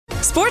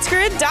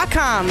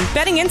SportsGrid.com.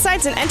 Betting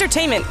insights and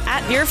entertainment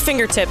at your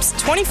fingertips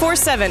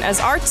 24/7 as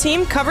our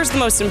team covers the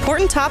most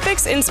important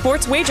topics in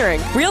sports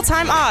wagering.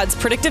 Real-time odds,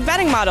 predictive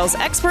betting models,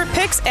 expert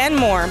picks, and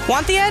more.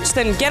 Want the edge?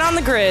 Then get on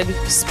the grid.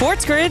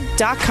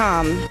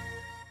 SportsGrid.com.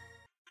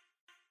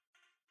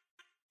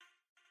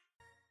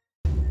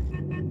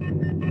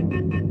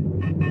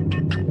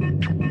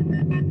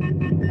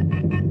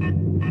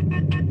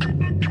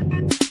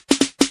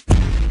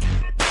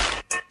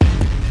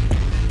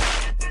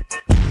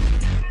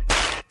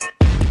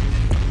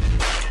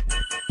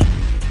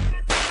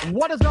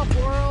 What is up,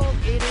 world?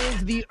 It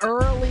is the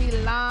early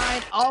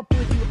line, up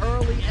with you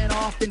early and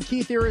often.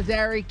 Keith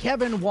Irizarry,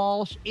 Kevin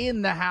Walsh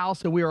in the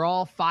house, and we are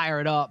all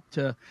fired up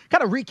to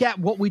kind of recap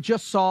what we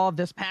just saw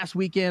this past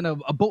weekend,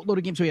 of a boatload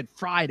of games. So we had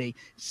Friday,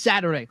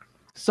 Saturday,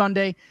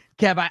 Sunday.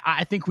 Kev,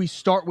 I think we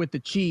start with the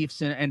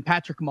Chiefs and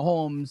Patrick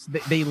Mahomes.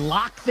 They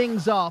lock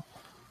things up.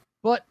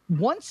 But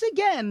once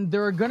again,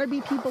 there are going to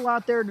be people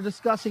out there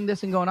discussing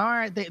this and going, all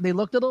right, they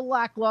looked a little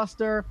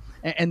lackluster,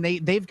 and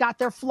they've got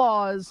their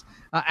flaws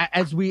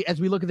as we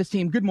look at this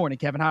team. Good morning,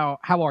 Kevin. How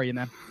are you,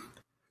 man?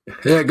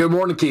 Yeah, good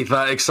morning, Keith.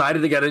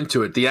 Excited to get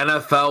into it. The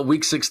NFL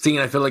Week 16,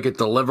 I feel like it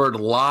delivered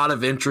a lot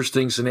of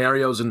interesting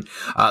scenarios. And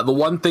the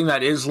one thing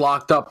that is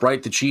locked up,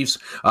 right, the Chiefs,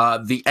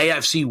 the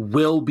AFC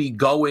will be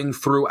going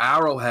through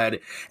Arrowhead.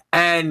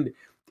 And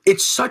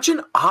it's such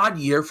an odd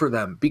year for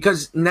them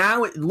because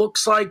now it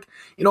looks like,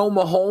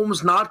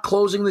 Mahomes not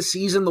closing the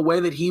season the way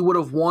that he would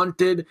have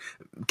wanted.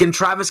 Can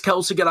Travis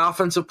Kelce get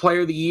Offensive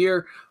Player of the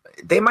Year?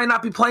 They might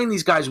not be playing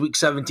these guys Week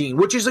 17,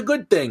 which is a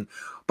good thing.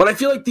 But I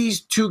feel like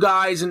these two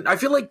guys, and I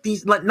feel like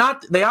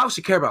they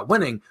obviously care about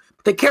winning,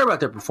 but they care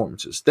about their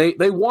performances.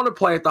 They want to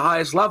play at the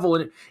highest level,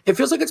 and it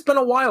feels like it's been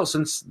a while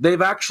since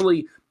they've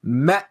actually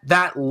met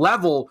that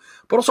level.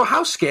 But also,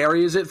 how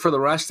scary is it for the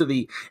rest of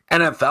the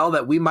NFL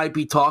that we might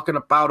be talking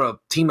about a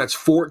team that's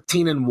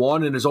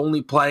 14-1 and is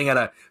only playing at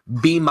a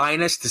B-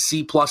 to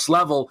C+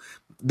 level?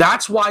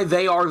 That's why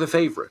they are the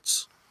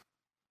favorites.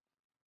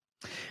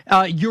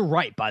 You're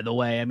right, by the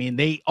way. I mean,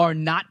 they are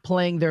not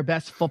playing their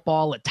best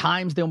football. At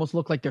times, they almost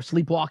look like they're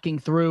sleepwalking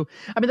through.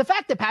 I mean, the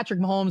fact that Patrick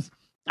Mahomes,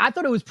 I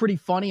thought it was pretty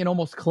funny and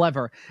almost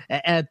clever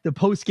at the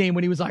post game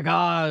when he was like,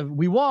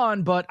 we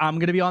won, but I'm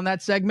going to be on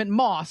that segment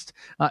Mossed.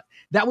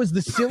 That was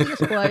the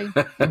silliest play.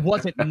 It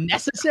wasn't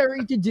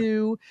necessary to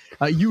do.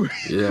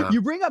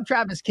 You bring up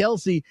Travis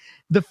Kelce.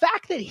 The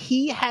fact that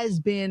he has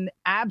been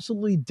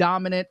absolutely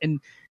dominant,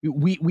 and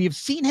we have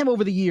seen him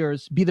over the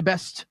years be the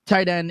best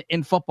tight end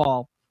in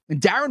football. And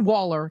Darren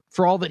Waller,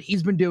 for all that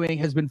he's been doing,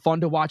 has been fun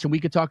to watch. And we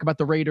could talk about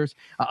the Raiders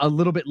a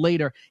little bit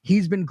later.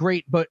 He's been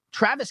great. But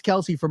Travis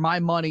Kelce, for my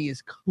money,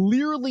 is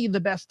clearly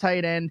the best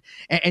tight end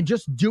and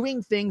just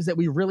doing things that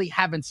we really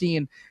haven't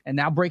seen, and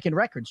now breaking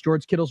records.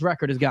 George Kittle's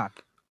record is gone.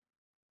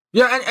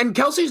 Yeah, and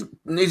Kelce's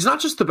not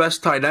just the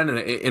best tight end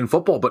in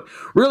football, but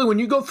really when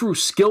you go through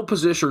skill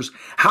positions,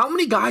 how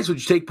many guys would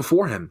you take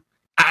before him?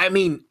 I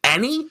mean,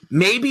 any?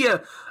 Maybe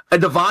a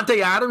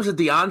Devontae Adams, a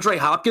DeAndre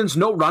Hopkins,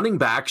 no running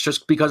backs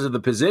just because of the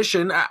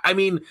position. I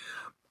mean,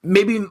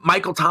 maybe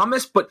Michael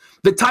Thomas, but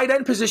the tight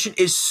end position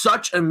is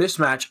such a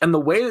mismatch, and the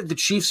way that the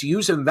Chiefs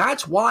use him,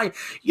 that's why,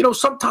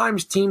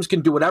 sometimes teams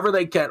can do whatever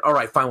they can. All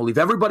right, fine, we'll leave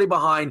everybody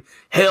behind.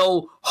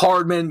 Hill,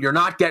 Hardman, you're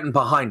not getting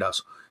behind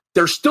us.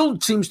 There still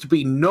seems to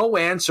be no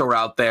answer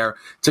out there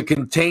to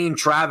contain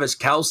Travis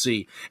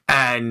Kelce.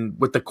 And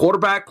with the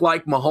quarterback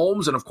like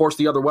Mahomes, and of course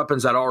the other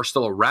weapons that are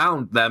still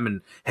around them,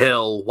 and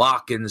Hill,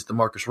 Watkins,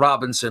 Demarcus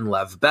Robinson,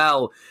 Lev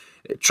Bell,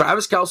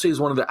 Travis Kelce is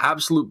one of the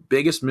absolute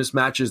biggest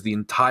mismatches the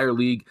entire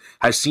league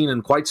has seen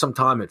in quite some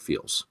time, it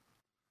feels.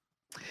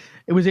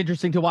 It was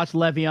interesting to watch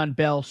Le'Veon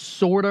Bell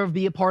sort of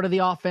be a part of the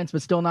offense,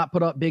 but still not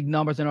put up big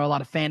numbers. I know a lot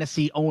of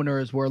fantasy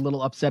owners were a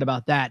little upset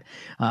about that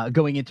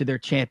going into their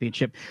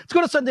championship. Let's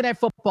go to Sunday Night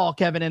Football,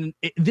 Kevin. And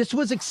this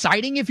was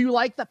exciting if you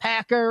like the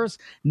Packers.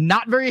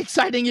 Not very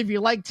exciting if you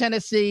like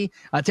Tennessee.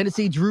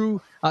 Tennessee drew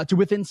to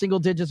within single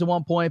digits at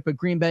one point, but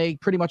Green Bay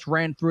pretty much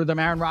ran through them.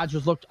 Aaron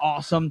Rodgers looked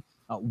awesome.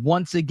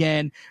 Once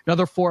again,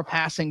 another 4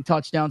 passing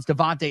touchdowns.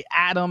 Davante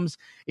Adams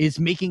is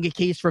making a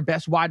case for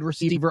best wide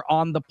receiver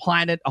on the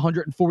planet.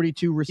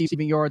 142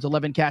 receiving yards,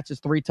 11 catches,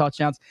 3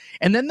 touchdowns.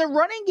 And then the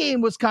running game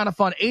was kind of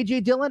fun.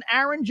 A.J. Dillon,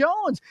 Aaron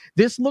Jones.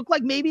 This looked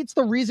like maybe it's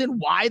the reason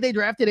why they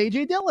drafted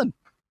A.J. Dillon.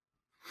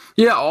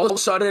 Yeah, all of a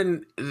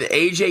sudden,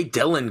 A.J.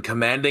 Dillon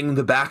commanding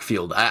the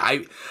backfield.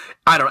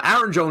 I don't know.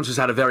 Aaron Jones has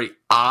had a very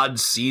odd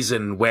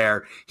season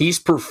where he's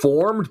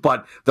performed,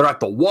 but they're at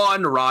the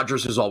 1.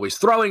 Rodgers is always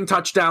throwing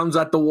touchdowns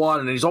at the 1,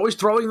 and he's always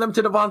throwing them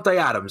to Davante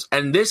Adams.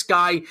 And this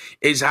guy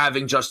is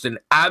having just an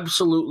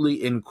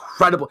absolutely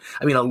incredible,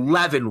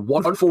 11,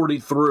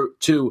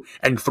 142,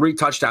 and 3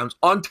 touchdowns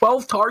on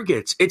 12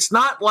 targets. It's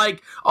not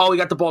like, he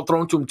got the ball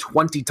thrown to him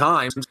 20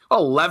 times.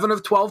 11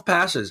 of 12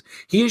 passes.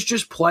 He is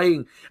just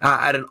playing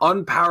at an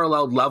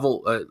unparalleled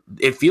level,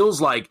 it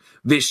feels like,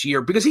 this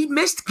year, because he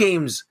missed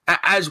games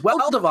as well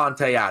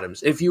Davante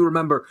Adams, if you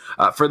remember,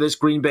 for this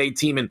Green Bay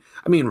team. And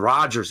I mean,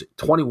 Rodgers,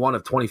 21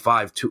 of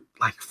 25,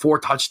 4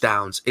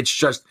 touchdowns. It's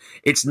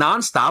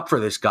nonstop for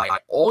this guy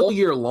all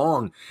year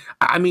long.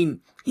 I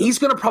mean, he's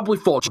going to probably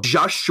fall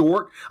just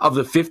short of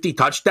the 50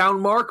 touchdown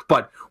mark,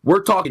 but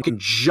we're talking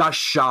just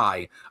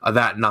shy of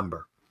that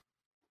number.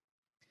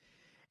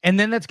 And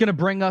then that's going to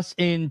bring us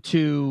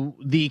into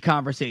the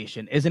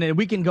conversation, isn't it?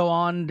 We can go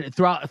on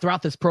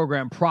throughout this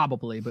program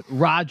probably, but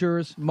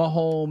Rodgers,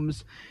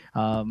 Mahomes,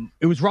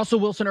 it was Russell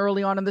Wilson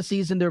early on in the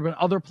season. There have been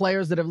other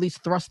players that have at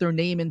least thrust their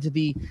name into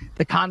the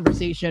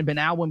conversation. But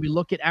now when we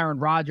look at Aaron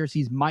Rodgers,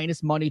 he's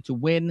minus money to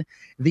win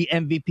the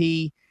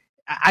MVP.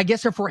 I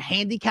guess if we're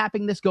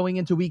handicapping this going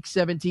into week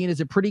 17, is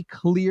it pretty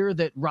clear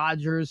that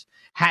Rodgers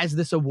has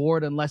this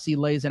award unless he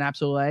lays an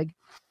absolute egg?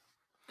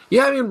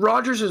 Yeah, I mean,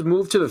 Rodgers has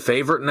moved to the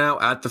favorite now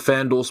at the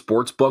FanDuel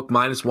Sportsbook,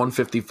 minus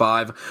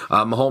 155.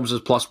 Mahomes is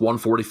plus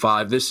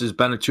 145. This has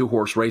been a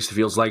two-horse race, it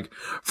feels like,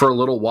 for a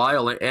little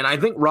while. And I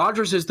think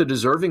Rodgers is the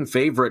deserving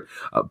favorite.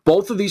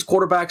 Both of these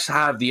quarterbacks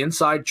have the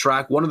inside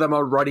track. One of them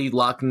already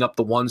locking up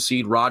the 1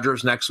 seed.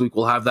 Rodgers next week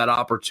will have that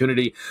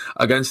opportunity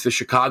against the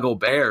Chicago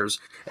Bears.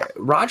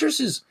 Rodgers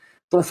is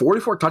thrown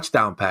 44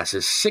 touchdown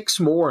passes, 6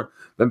 more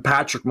than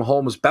Patrick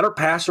Mahomes, better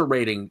passer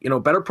rating,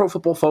 better Pro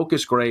Football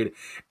Focus grade.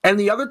 And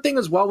the other thing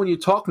as well, when you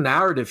talk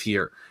narrative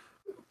here,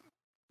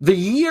 the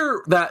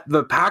year that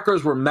the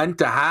Packers were meant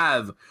to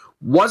have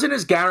wasn't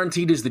as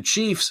guaranteed as the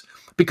Chiefs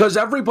because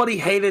everybody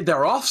hated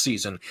their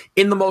offseason.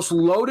 In the most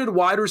loaded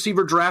wide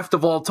receiver draft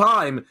of all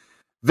time,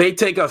 they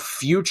take a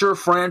future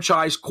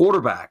franchise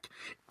quarterback.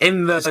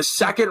 In the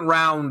second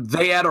round,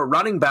 they had a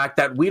running back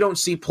that we don't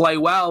see play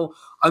well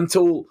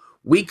until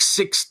week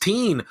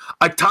 16,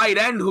 a tight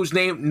end whose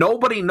name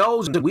nobody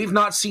knows and we've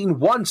not seen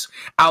once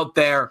out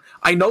there.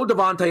 I know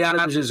Davante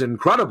Adams is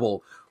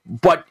incredible,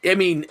 but I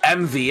mean,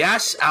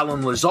 MVS,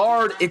 Allen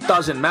Lazard, it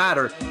doesn't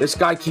matter. This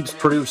guy keeps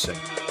producing.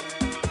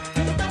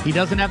 He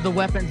doesn't have the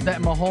weapons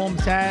that Mahomes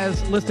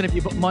has. Listen, if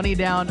you put money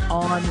down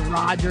on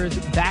Rodgers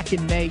back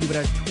in May, you would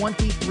have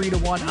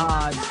 23-1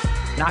 odds.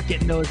 Not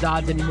getting those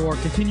odds anymore.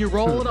 Continue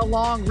rolling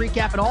along,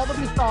 recapping all that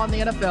we saw in the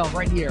NFL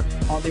right here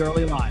on the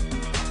Early Line.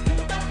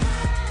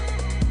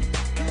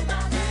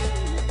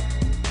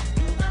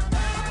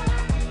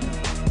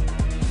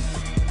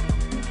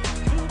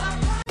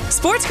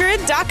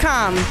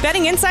 SportsGrid.com.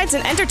 Betting insights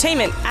and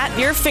entertainment at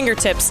your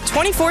fingertips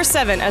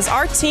 24/7 as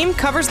our team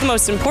covers the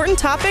most important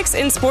topics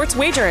in sports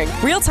wagering.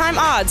 Real-time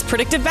odds,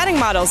 predictive betting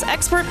models,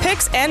 expert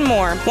picks, and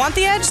more. Want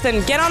the edge?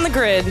 Then get on the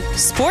grid.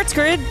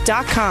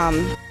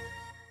 SportsGrid.com.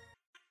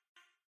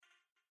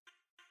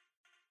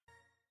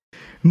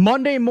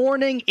 Monday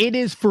morning, it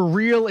is for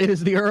real. It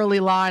is the Early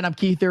Line. I'm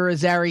Keith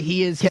Irizarry.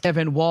 He is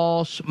Kevin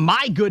Walsh.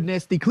 My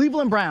goodness, the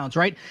Cleveland Browns,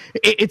 right?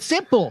 It's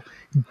simple.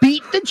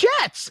 Beat the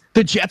Jets.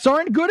 The Jets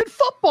aren't good at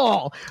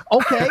football.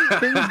 Okay,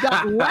 things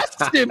got less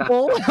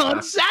simple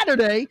on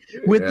Saturday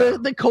with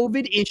the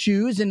COVID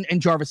issues, and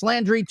Jarvis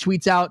Landry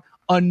tweets out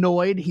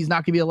annoyed he's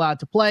not going to be allowed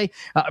to play.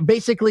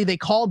 Basically, they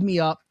called me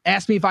up,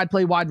 asked me if I'd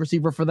play wide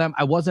receiver for them.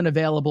 I wasn't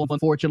available,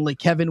 unfortunately.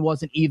 Kevin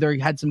wasn't either. He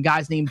had some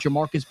guys named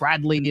Jamarcus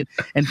Bradley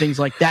and things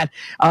like that.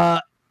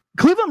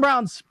 Cleveland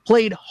Browns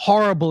played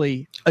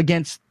horribly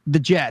against the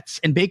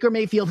Jets, and Baker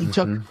Mayfield, he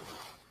took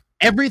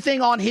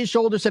everything on his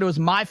shoulders, said it was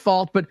my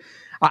fault, but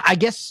I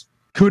guess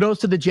kudos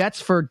to the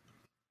Jets for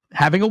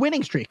having a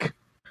winning streak.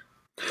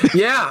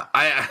 Yeah,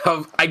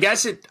 I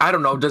guess I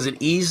don't know, does it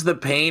ease the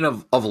pain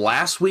of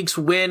last week's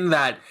win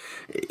that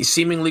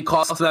seemingly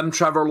cost them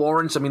Trevor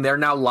Lawrence? I mean, they're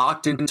now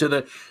locked into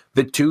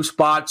the 2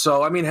 spot.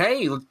 So, I mean,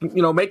 hey,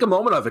 make a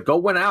moment of it. Go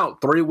win out.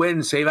 3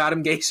 wins, save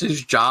Adam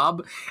Gase's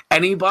job.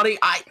 Anybody?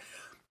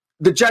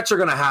 The Jets are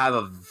going to have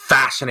a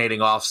fascinating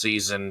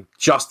offseason.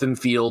 Justin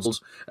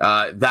Fields,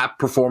 that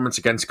performance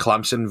against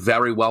Clemson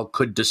very well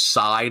could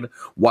decide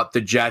what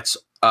the Jets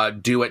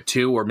do at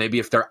 2, or maybe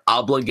if they're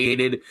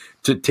obligated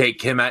to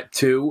take him at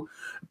 2.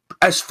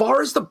 As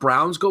far as the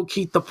Browns go,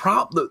 Keith,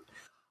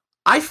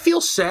 I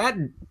feel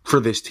sad for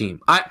this team.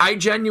 I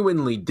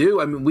genuinely do.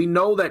 I mean, we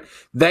know that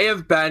they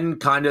have been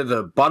kind of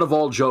the butt of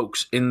all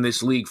jokes in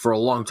this league for a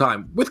long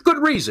time, with good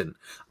reason.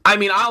 I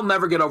mean, I'll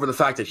never get over the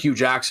fact that Hugh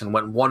Jackson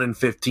went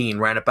 1-15,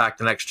 ran it back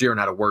the next year, and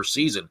had a worse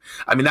season.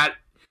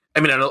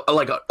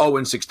 like a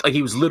 0-6, like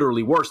he was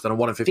literally worse than a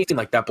 1-15.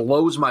 Like, that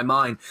blows my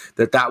mind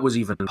that was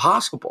even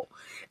possible.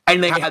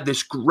 And they had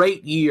this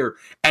great year,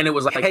 and it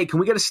was like, hey, can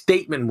we get a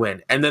statement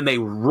win? And then they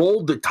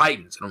rolled the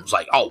Titans, and it was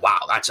like, oh, wow,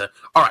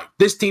 all right,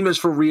 this team is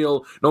for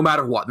real no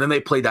matter what. And then they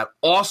played that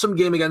awesome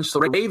game against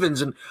the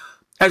Ravens, and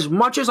as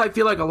much as I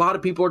feel like a lot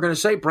of people are going to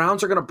say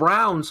Browns are going to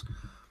Browns,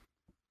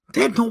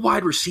 they had no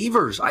wide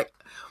receivers.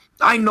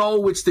 I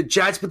know it's the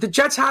Jets, but the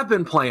Jets have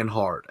been playing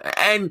hard,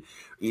 and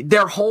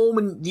they're home,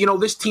 and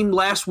this team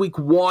last week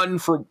won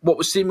for what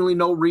was seemingly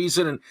no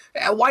reason,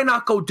 and why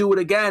not go do it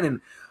again? And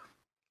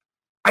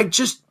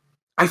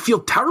I feel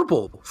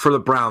terrible for the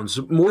Browns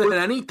more than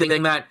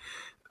anything that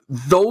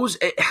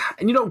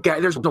and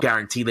there's no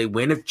guarantee they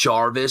win if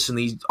Jarvis and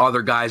these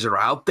other guys are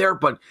out there,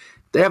 but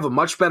they have a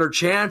much better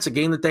chance, a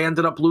game that they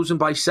ended up losing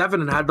by 7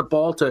 and had the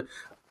ball to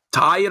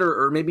tie it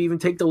or maybe even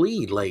take the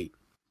lead late.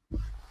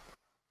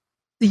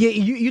 Yeah,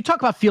 you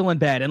talk about feeling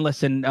bad, and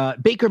listen,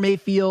 Baker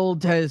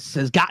Mayfield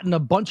has gotten a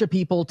bunch of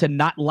people to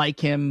not like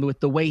him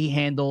with the way he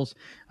handles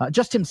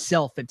just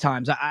himself at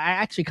times. I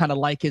actually kind of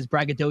like his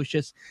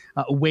braggadocious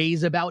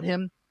ways about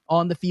him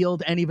on the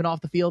field and even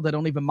off the field. I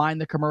don't even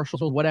mind the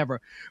commercials or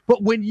whatever.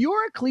 But when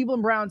you're a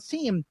Cleveland Browns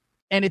team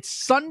and it's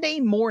Sunday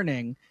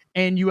morning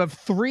and you have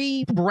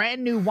 3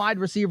 brand new wide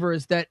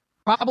receivers that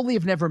probably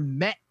have never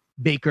met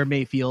Baker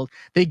Mayfield,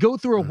 they go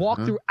through a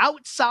walkthrough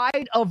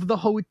outside of the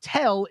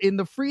hotel in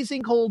the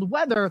freezing cold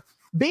weather,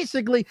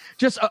 basically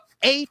just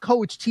a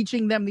coach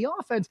teaching them the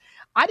offense.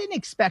 I didn't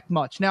expect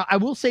much. Now, I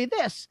will say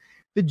this.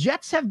 The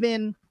Jets have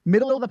been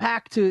middle of the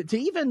pack to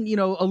even,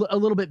 a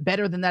little bit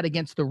better than that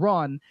against the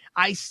run.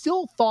 I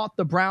still thought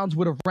the Browns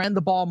would have ran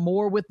the ball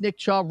more with Nick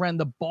Chubb, ran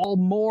the ball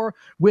more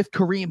with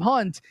Kareem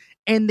Hunt,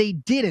 and they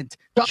didn't.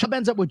 Chubb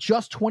ends up with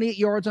just 28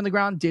 yards on the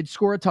ground, did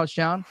score a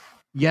touchdown.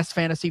 Yes,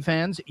 fantasy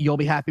fans, you'll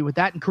be happy with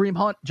that. And Kareem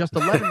Hunt, just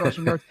 11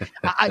 rushing yards.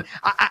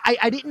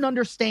 I didn't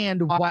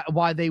understand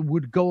why they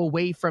would go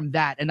away from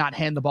that and not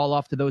hand the ball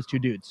off to those 2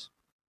 dudes.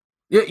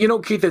 Yeah,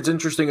 Keith, it's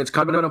interesting. It's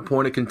kind of been a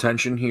point of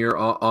contention here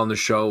on the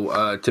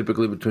show,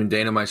 typically between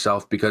Dane and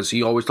myself, because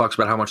he always talks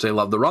about how much they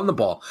love to run the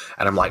ball.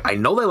 And I'm like, I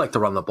know they like to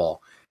run the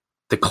ball.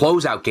 The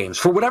closeout games,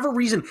 for whatever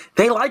reason,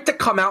 they like to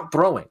come out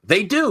throwing.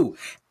 They do.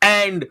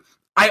 And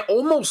I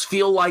almost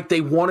feel like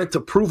they wanted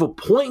to prove a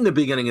point in the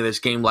beginning of this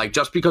game, like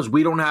just because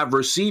we don't have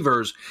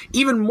receivers,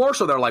 even more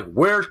so, they're like,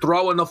 we're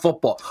throwing the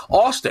football.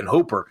 Austin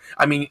Hooper,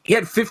 I mean, he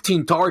had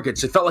 15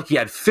 targets. It felt like he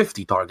had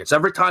 50 targets.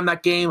 Every time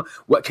that game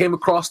came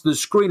across the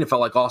screen, it felt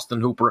like Austin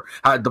Hooper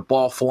had the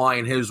ball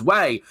flying his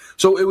way.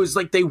 So it was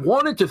like they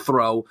wanted to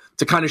throw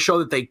to kind of show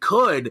that they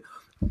could,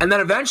 and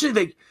then eventually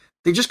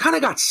they just kind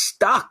of got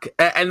stuck,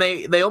 and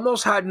they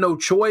almost had no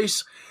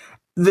choice.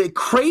 The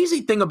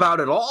crazy thing about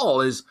it all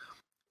is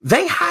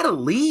they had a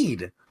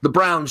lead, the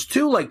Browns,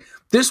 too. Like,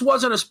 this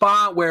wasn't a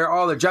spot where,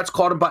 the Jets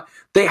caught them, but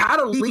they had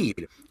a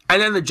lead.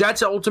 And then the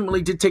Jets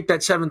ultimately did take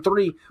that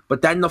 7-3,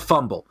 but then the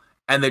fumble.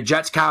 And the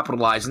Jets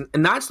capitalized.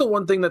 And that's the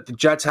one thing that the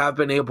Jets have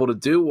been able to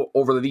do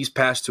over these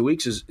past 2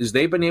 weeks is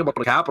they've been able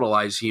to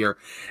capitalize here.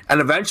 And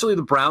eventually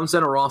the Browns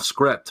then are off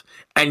script.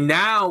 And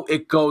now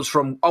it goes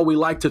from, we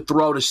like to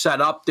throw to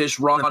set up this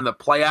run on the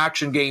play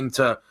action game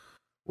to,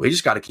 we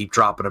just got to keep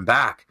dropping them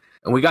back.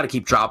 And we got to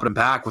keep dropping him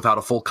back without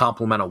a full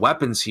complement of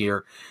weapons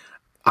here.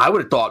 I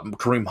would have thought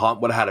Kareem Hunt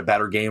would have had a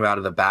better game out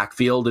of the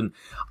backfield. And,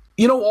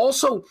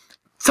 also,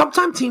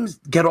 sometimes teams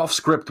get off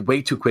script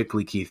way too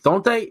quickly, Keith,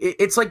 don't they?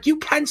 It's like you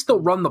can still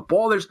run the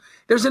ball.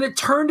 There's an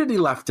eternity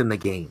left in the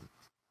game.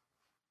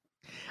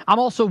 I'm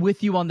also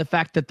with you on the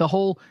fact that the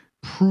whole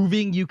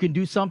proving you can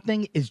do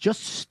something is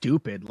just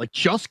stupid. Like,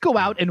 just go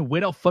out and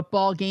win a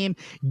football game,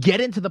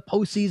 get into the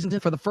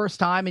postseason for the first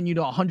time in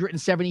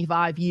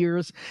 175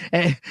 years,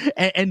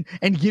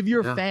 and give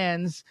your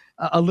fans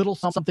a little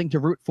something to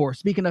root for.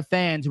 Speaking of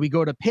fans, we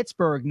go to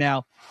Pittsburgh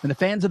now, and the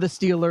fans of the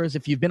Steelers,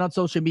 if you've been on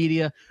social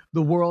media,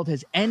 the world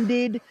has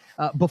ended.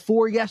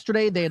 Before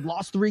yesterday, they had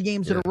lost 3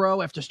 games in a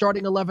row after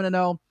starting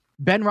 11-0.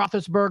 Ben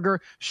Roethlisberger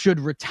should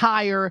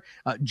retire.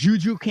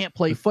 Juju can't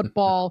play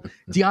football.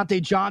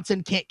 Deontay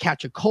Johnson can't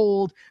catch a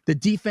cold. The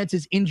defense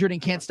is injured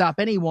and can't stop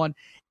anyone.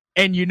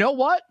 And you know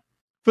what?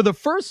 For the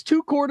first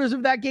 2 quarters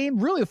of that game,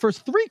 really the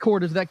first 3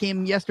 quarters of that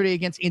game yesterday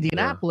against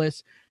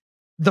Indianapolis,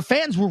 the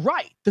fans were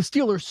right. The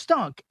Steelers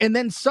stunk. And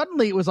then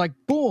suddenly it was like,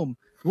 boom,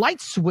 light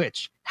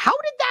switch. How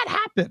did that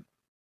happen?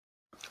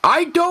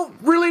 I don't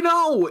really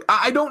know.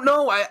 I don't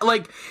know.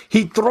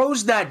 He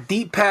throws that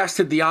deep pass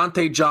to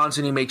Deontay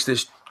Johnson. He makes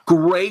this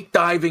great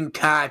diving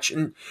catch.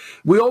 And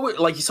we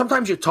always,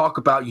 sometimes you talk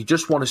about you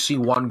just want to see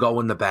one go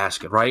in the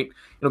basket, right?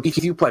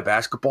 If you play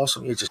basketball,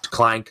 so you just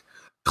clank.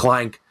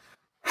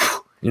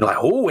 You're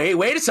like,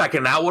 wait a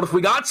second now. What if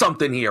we got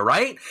something here,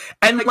 right?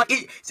 And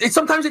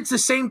sometimes it's the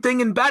same thing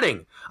in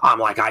betting. I'm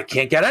like, I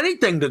can't get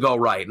anything to go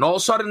right. And all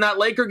of a sudden that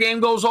Laker game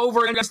goes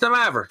over against the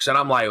Mavericks. And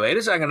I'm like, wait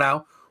a second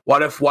now.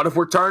 What if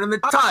we're turning the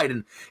tide?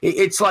 And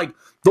it's like,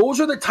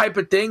 those are the type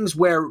of things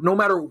where no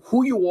matter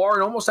who you are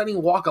in almost any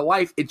walk of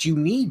life, you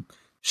need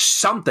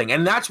something.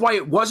 And that's why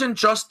it wasn't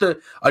just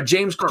a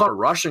James Conner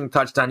rushing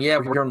touchdown. Yeah,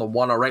 we're here on the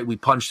one, all right, we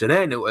punched it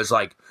in. It was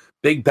like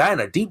Big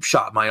Ben, a deep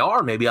shot in my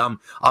arm. Maybe I'm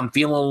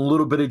feeling a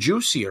little bit of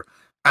juice here.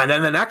 And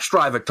then the next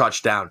drive, a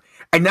touchdown.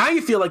 And now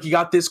you feel like you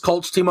got this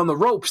Colts team on the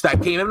ropes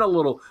that came in a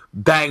little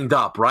banged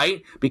up,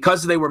 right?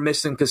 Because they were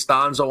missing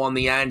Costanzo on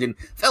the end, and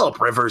Phillip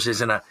Rivers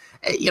isn't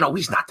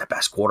he's not the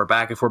best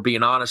quarterback, if we're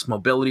being honest,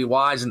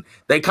 mobility-wise. And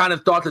they kind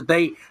of thought that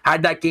they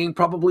had that game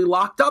probably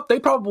locked up. They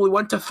probably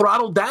went to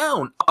throttle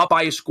down up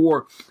by a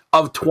score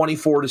of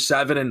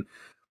 24-7. And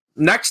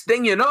next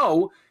thing you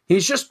know,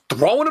 he's just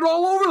throwing it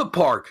all over the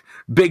park,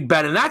 Big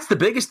Ben. And that's the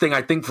biggest thing,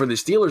 I think, for the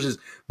Steelers is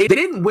they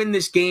didn't win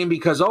this game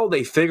because,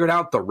 they figured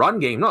out the run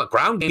game. No, the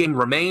ground game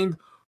remained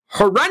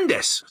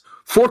horrendous.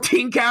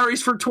 14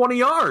 carries for 20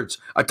 yards.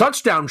 A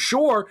touchdown,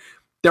 sure.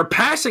 Their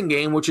passing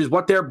game, which is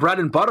what their bread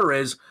and butter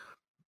is,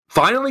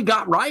 finally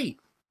got right.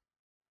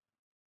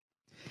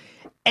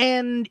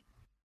 And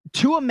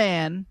to a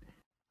man,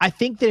 I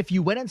think that if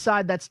you went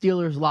inside that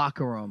Steelers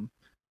locker room,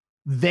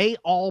 they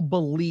all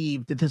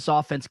believed that this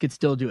offense could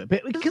still do it.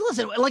 But because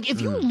listen, like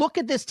if you look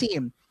at this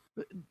team,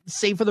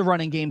 save for the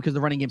running game because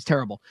the running game's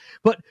terrible,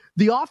 but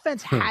the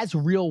offense has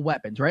real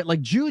weapons, right?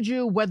 Like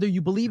Juju, whether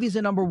you believe he's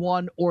a number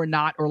one or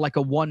not, or like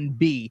a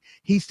 1B,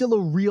 he's still a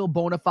real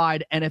bona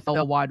fide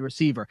NFL wide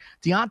receiver.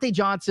 Deontay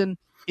Johnson,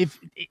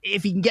 if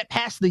he can get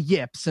past the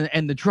yips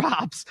and the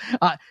drops,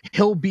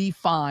 he'll be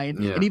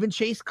fine. Yeah. And even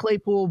Chase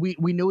Claypool, we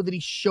know that he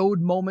showed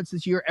moments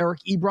this year. Eric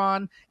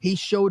Ebron, he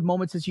showed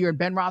moments this year. And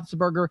Ben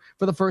Roethlisberger,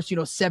 for the first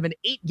 7-8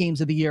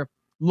 games of the year,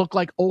 looked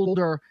like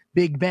older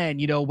Big Ben,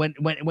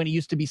 when he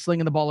used to be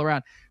slinging the ball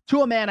around.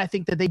 To a man, I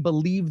think that they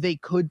believe they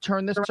could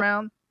turn this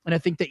around. And I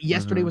think that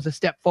yesterday was a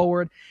step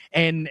forward.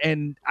 And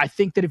I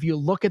think that if you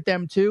look at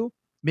them too,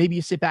 maybe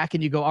you sit back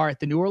and you go, all right,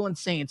 the New Orleans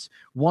Saints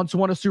once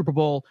won a Super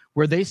Bowl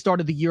where they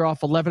started the year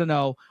off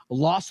 11-0,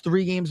 lost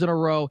 3 games in a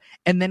row,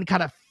 and then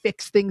kind of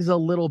fixed things a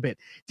little bit.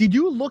 Did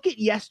you look at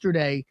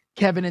yesterday,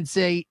 Kevin, and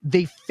say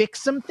they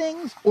fixed some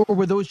things, or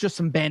were those just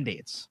some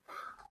Band-Aids?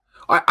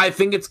 I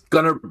think it's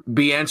going to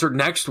be answered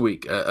next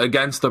week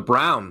against the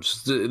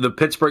Browns. The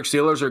Pittsburgh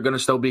Steelers are going to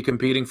still be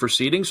competing for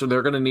seeding, so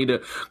they're going to need to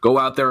go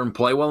out there and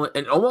play well.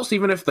 And almost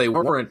even if they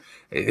weren't,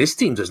 this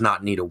team does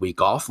not need a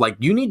week off. Like,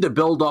 you need to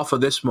build off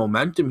of this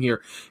momentum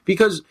here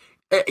because,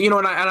 and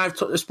I've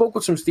spoke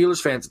with some Steelers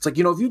fans. It's like,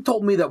 if you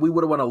told me that we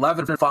would have won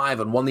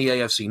 11-5 and won the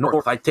AFC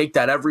North, I'd take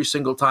that every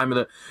single time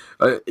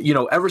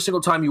every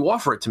single time you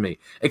offer it to me.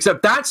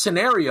 Except that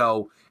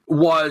scenario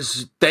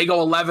was they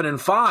go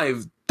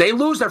 11-5. They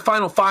lose their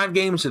final 5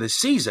 games of the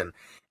season.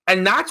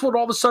 And that's what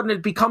all of a sudden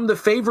had become the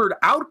favored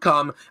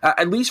outcome,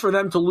 at least for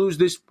them to lose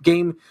this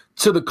game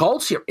to the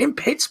Colts here. In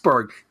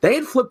Pittsburgh, they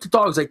had flipped the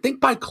dogs. I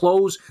think by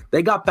close,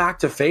 they got back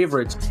to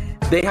favorites.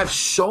 They have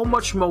so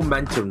much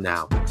momentum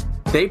now.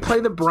 They play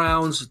the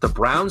Browns. The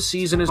Browns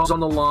season is on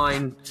the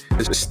line.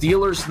 The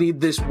Steelers need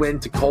this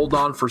win to hold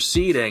on for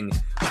seeding.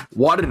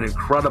 What an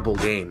incredible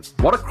game.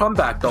 What a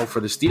comeback, though, for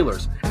the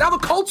Steelers. Now the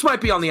Colts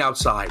might be on the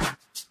outside.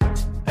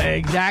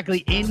 Exactly.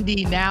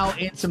 Indy now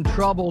in some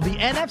trouble. The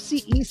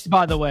NFC East,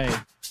 by the way.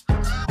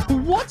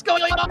 What's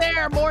going on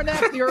there? More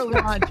next, the early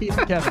line, Keith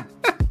and Kevin.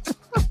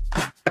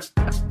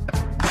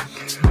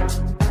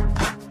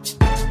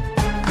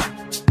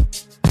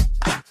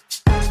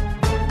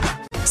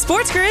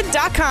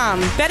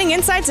 SportsGrid.com. Betting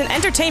insights and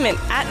entertainment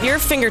at your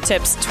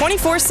fingertips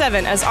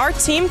 24/7 as our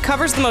team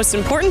covers the most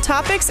important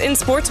topics in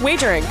sports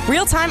wagering.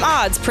 Real-time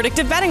odds,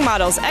 predictive betting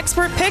models,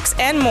 expert picks,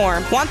 and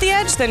more. Want the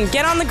edge? Then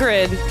get on the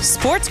grid.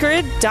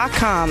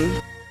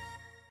 SportsGrid.com.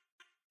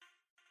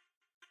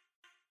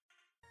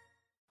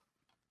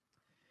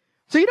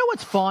 So you know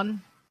what's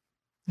fun?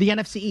 The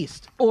NFC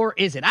East. Or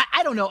is it?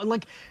 I don't know.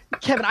 Like,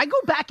 Kevin, I go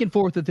back and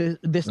forth with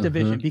this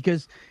division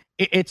because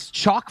it's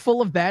chock full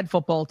of bad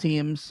football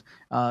teams,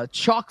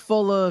 chock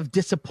full of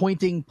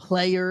disappointing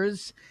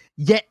players.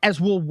 Yet, as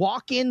we'll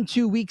walk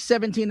into Week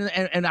 17,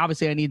 and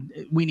obviously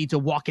we need to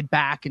walk it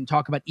back and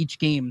talk about each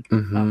game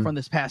from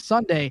this past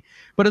Sunday.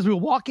 But as we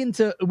walk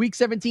into Week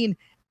 17,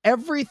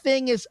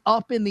 everything is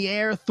up in the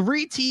air.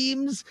 3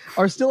 teams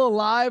are still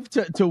alive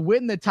to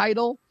win the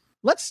title.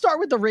 Let's start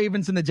with the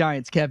Ravens and the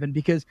Giants, Kevin,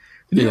 because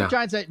the New York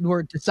Giants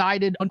were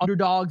decided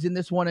underdogs in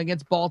this one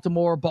against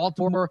Baltimore.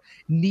 Baltimore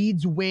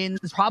needs wins,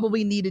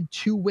 probably needed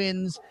 2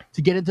 wins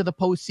to get into the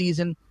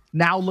postseason.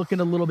 Now looking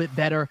a little bit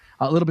better,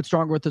 a little bit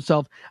stronger with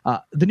themselves.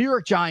 The New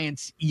York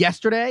Giants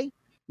yesterday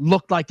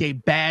looked like a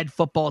bad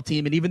football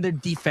team, and even their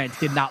defense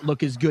did not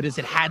look as good as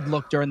it had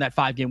looked during that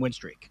 5-game win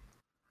streak.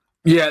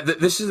 Yeah,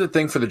 this is the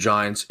thing for the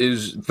Giants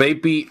is they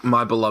beat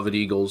my beloved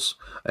Eagles,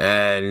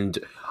 and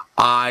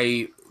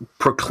I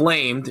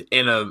proclaimed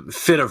in a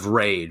fit of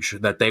rage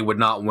that they would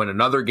not win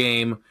another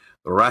game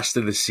the rest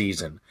of the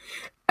season.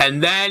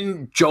 And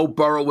then Joe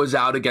Burrow was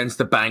out against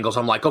the Bengals.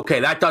 I'm like, okay,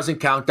 that doesn't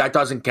count. That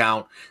doesn't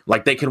count.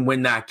 Like, they can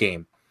win that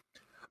game.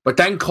 But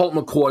then Colt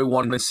McCoy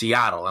won in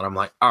Seattle. And I'm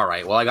like, all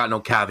right, well, I got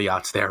no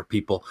caveats there,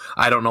 people.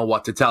 I don't know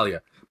what to tell you.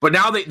 But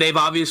now they've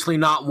obviously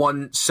not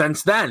won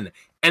since then.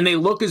 And they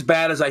look as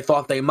bad as I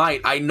thought they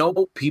might. I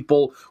know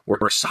people were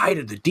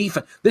excited. The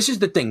defense. This is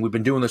the thing. We've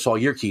been doing this all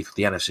year, Keith, with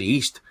the NFC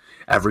East.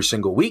 Every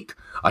single week,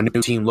 a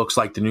new team looks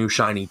like the new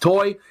shiny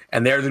toy,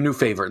 and they're the new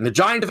favorite. And the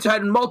Giants have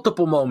had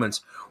multiple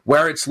moments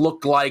where it's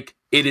looked like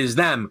it is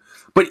them.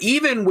 But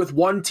even with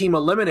one team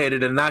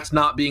eliminated, and that's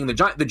not being the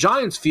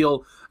Giants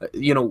feel,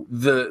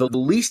 the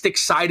least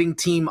exciting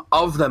team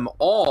of them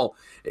all.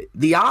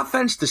 The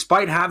offense,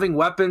 despite having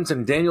weapons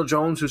and Daniel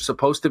Jones, who's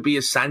supposed to be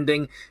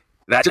ascending,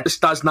 that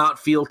just does not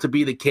feel to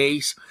be the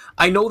case.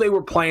 I know they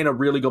were playing a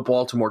really good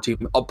Baltimore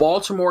team, a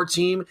Baltimore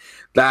team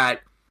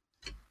that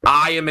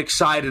I am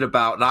excited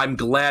about, and I'm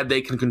glad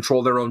they can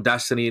control their own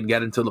destiny and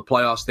get into the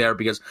playoffs there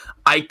because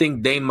I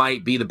think they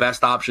might be the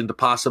best option to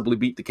possibly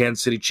beat the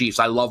Kansas City Chiefs.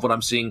 I love what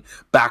I'm seeing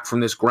back from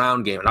this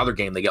ground game. Another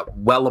game, they get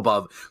well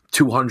above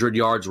 200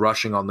 yards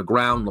rushing on the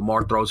ground.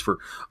 Lamar throws for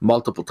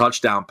multiple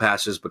touchdown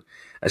passes. But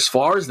as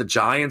far as the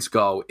Giants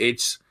go,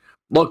 it's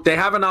look, they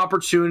have an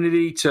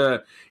opportunity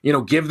to,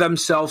 give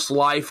themselves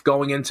life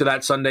going into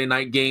that Sunday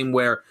night game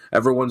where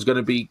everyone's going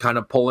to be kind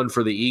of pulling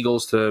for the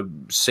Eagles to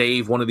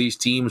save one of these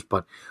teams.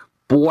 But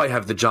boy,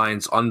 have the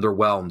Giants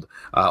underwhelmed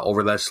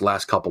over this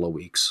last couple of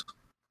weeks.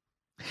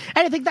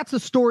 And I think that's the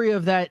story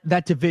of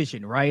that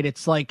division, right?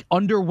 It's like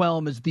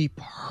underwhelm is the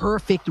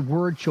perfect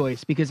word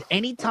choice, because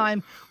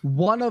anytime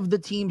one of the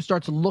teams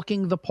starts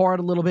looking the part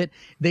a little bit,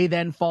 they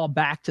then fall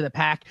back to the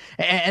pack.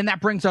 And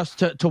that brings us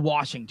to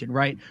Washington,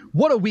 right?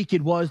 What a week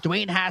it was.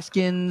 Dwayne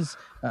Haskins,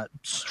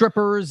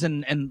 strippers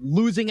and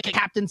losing a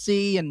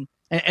captaincy. And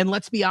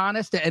let's be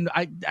honest, and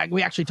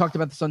we actually talked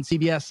about this on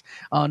CBS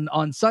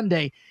on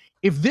Sunday.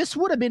 If this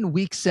would have been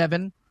week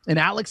 7, and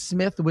Alex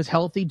Smith was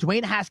healthy,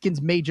 Dwayne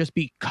Haskins may just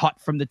be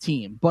cut from the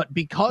team. But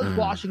because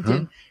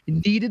Washington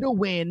needed a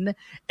win,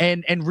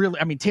 and really,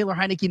 I mean, Taylor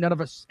Heinicke, none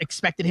of us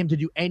expected him to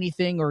do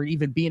anything or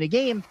even be in a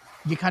game.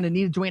 You kind of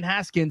needed Dwayne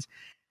Haskins.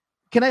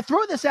 Can I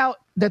throw this out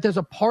that there's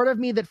a part of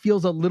me that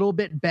feels a little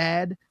bit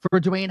bad for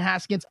Dwayne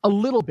Haskins? A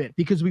little bit,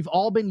 because we've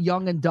all been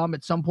young and dumb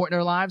at some point in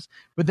our lives.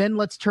 But then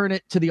let's turn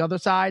it to the other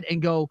side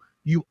and go,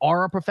 you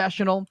are a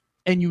professional,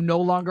 and you no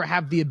longer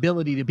have the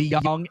ability to be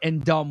young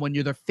and dumb when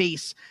you're the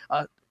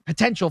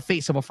potential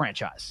face of a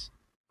franchise.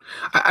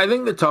 I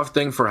think the tough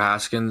thing for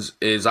Haskins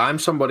is I'm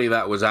somebody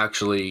that was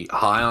actually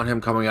high on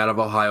him coming out of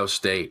Ohio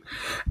State.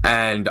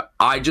 And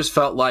I just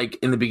felt like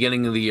in the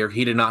beginning of the year,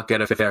 he did not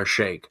get a fair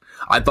shake.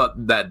 I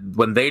thought that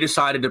when they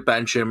decided to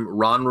bench him,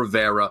 Ron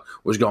Rivera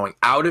was going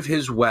out of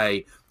his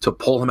way to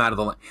pull him out of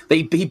the line.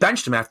 He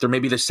benched him after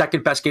maybe the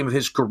second best game of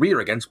his career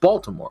against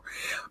Baltimore.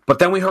 But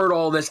then we heard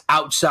all this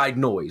outside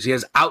noise. He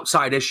has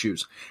outside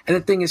issues. And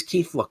the thing is,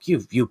 Keith, look,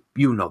 you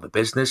know the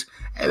business.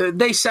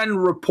 They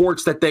send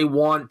reports that they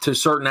want to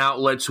certain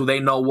outlets who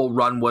they know will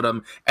run with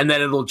them, and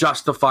then it'll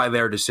justify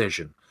their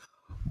decision.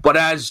 But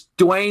as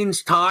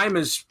Dwayne's time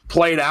has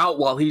played out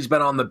while he's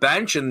been on the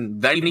bench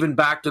and then even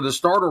back to the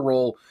starter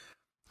role,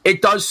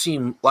 it does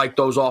seem like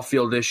those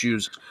off-field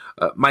issues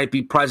might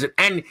be present.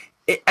 And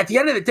at the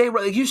end of the day,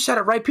 you said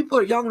it right. People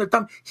are young, they're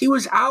dumb. He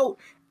was out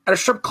at a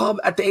strip club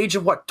at the age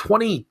of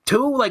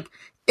 22?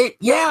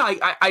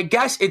 I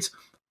guess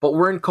but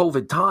we're in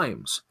COVID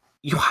times.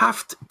 You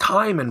have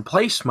time and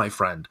place, my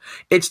friend.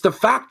 It's the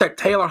fact that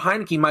Taylor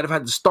Heinicke might have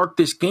had to start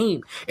this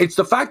game. It's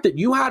the fact that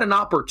you had an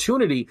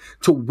opportunity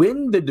to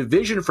win the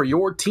division for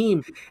your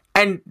team.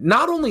 And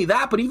not only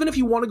that, but even if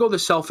you want to go the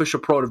selfish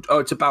approach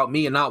of, it's about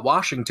me and not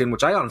Washington,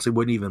 which I honestly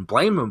wouldn't even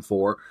blame him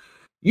for,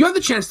 you have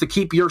the chance to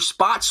keep your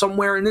spot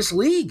somewhere in this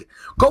league.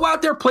 Go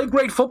out there, play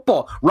great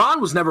football.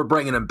 Ron was never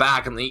bringing him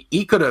back, and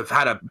he could have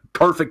had a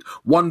perfect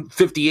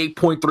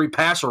 158.3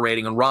 passer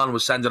rating, and Ron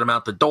was sending him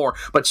out the door.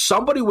 But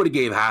somebody would have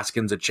gave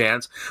Haskins a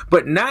chance.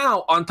 But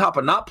now, on top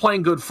of not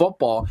playing good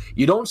football,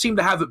 you don't seem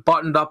to have it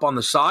buttoned up on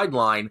the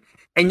sideline.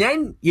 And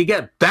then you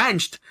get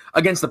benched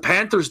against the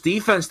Panthers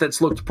defense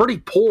that's looked pretty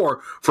poor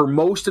for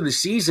most of the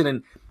season.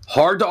 And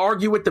hard to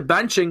argue with the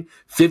benching.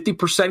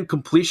 50%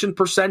 completion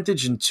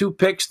percentage and 2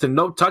 picks to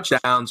no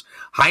touchdowns.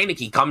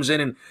 Heinicke comes in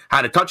and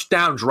had a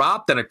touchdown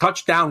dropped and a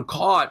touchdown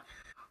caught.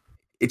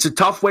 It's a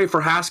tough way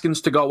for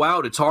Haskins to go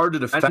out. It's hard to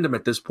defend him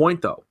at this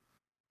point, though.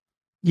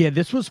 Yeah,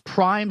 this was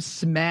prime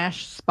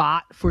smash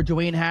spot for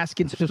Dwayne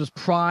Haskins. This was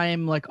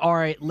prime, all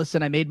right,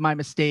 listen, I made my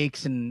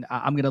mistakes, and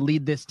I'm going to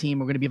lead this team.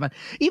 We're going to be fun.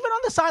 Even on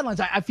the sidelines,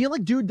 I feel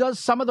like dude does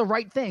some of the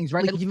right things,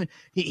 right? Like even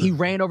he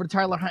ran over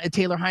to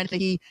Taylor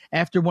Heinicke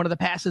after one of the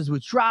passes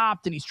was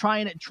dropped, and he's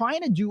trying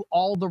to do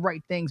all the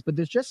right things, but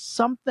there's just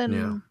something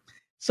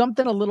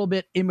a little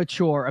bit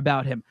immature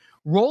about him.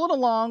 Rolling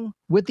along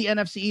with the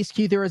NFC East,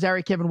 Keith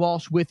Irizarry, Kevin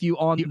Walsh with you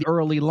on the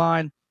early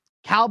line.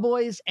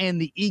 Cowboys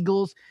and the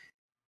Eagles.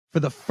 For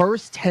the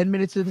first 10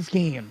 minutes of this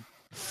game,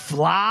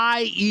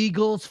 fly,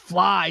 Eagles,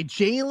 fly.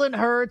 Jalen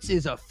Hurts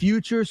is a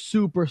future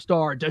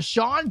superstar.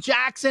 Deshaun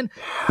Jackson,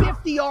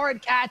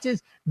 50-yard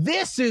catches.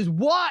 This is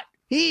what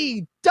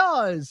he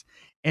does.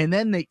 And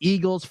then the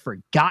Eagles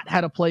forgot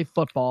how to play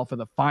football for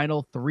the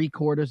final 3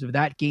 quarters of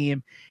that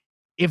game.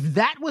 If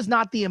that was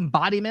not the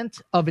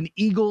embodiment of an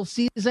Eagles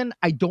season,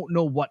 I don't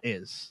know what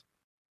is.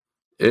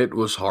 It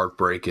was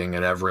heartbreaking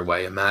in every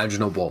way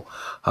imaginable.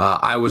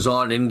 I was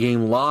on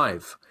In-Game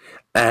Live,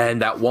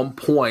 and at one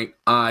point,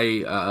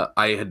 I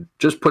had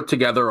just put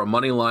together a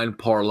money line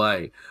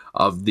parlay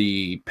of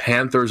the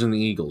Panthers and the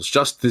Eagles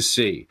just to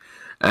see.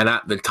 And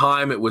at the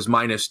time, it was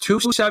minus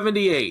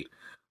 278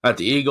 that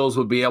the Eagles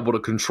would be able to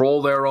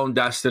control their own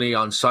destiny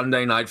on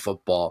Sunday Night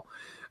Football.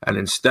 And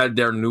instead,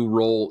 their new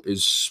role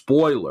is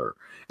spoiler,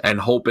 and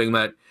hoping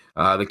that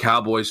the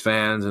Cowboys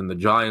fans and the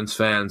Giants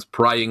fans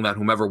praying that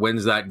whomever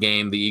wins that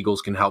game, the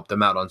Eagles can help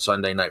them out on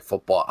Sunday Night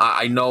Football.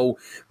 I know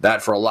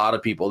that for a lot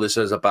of people, this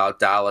is about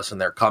Dallas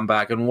and their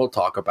comeback, and we'll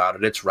talk about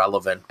it. It's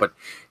relevant. But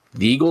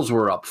the Eagles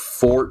were up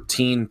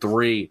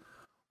 14-3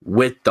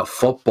 with the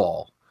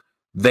football.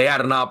 They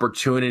had an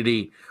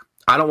opportunity,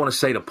 I don't want to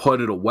say to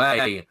put it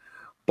away,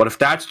 but if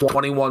that's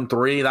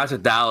 21-3, that's a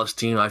Dallas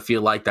team I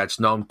feel like that's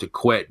known to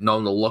quit,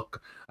 known to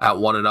look at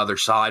one another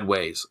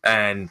sideways.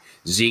 And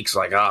Zeke's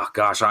like, oh,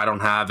 gosh, I don't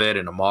have it.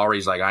 And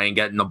Amari's like, I ain't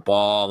getting the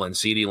ball. And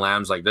CeeDee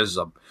Lamb's like, this is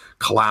a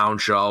clown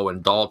show.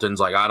 And Dalton's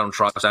like, I don't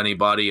trust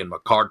anybody. And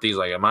McCarthy's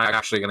like, am I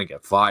actually going to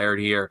get fired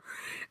here?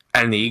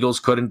 And the Eagles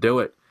couldn't do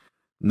it,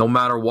 no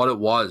matter what it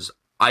was.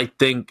 I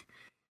think,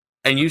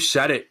 and you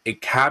said it,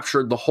 it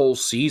captured the whole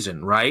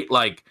season, right?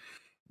 Like,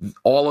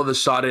 all of a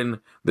sudden,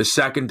 the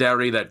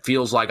secondary that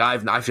feels like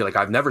I feel like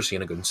I've never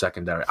seen a good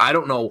secondary. I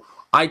don't know.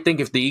 I think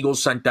if the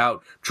Eagles sent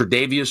out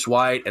Tre'Davious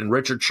White and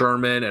Richard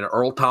Sherman and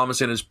Earl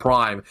Thomas in his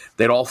prime,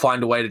 they'd all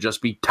find a way to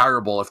just be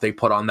terrible if they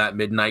put on that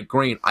midnight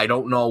green. I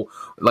don't know.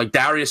 Like,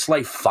 Darius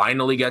Slay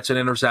finally gets an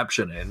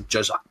interception and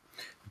just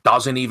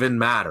doesn't even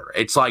matter.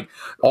 It's like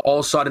all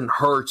of a sudden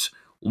Hurts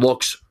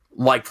looks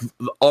like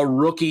a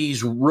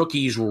rookie's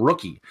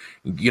rookie.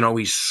 You know,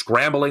 he's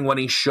scrambling when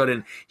he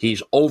shouldn't.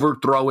 He's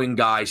overthrowing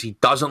guys. He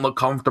doesn't look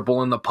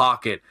comfortable in the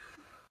pocket.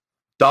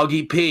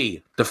 Dougie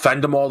P,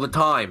 defend him all the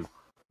time.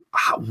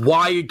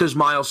 Why does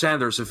Miles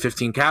Sanders have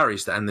 15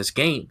 carries to end this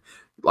game?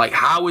 Like,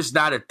 how is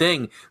that a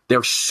thing?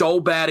 They're so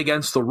bad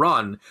against the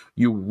run.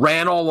 You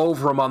ran all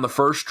over him on the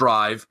first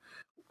drive.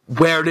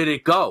 Where did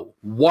it go?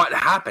 What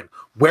happened?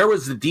 Where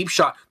was the deep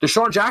shot?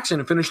 Deshaun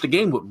Jackson finished the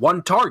game with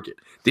one target.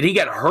 Did he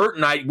get hurt?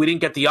 And we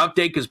didn't get the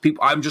update because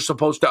I'm just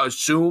supposed to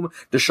assume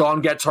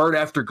Deshaun gets hurt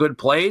after good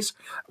plays.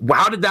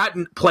 How did that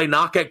play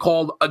not get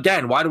called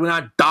again? Why do we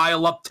not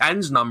dial up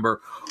 10's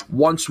number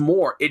once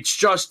more? It's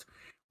just,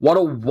 what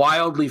a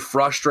wildly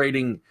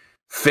frustrating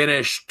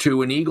finish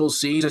to an Eagles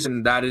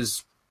season that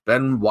has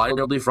been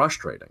wildly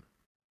frustrating.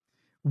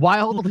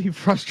 Wildly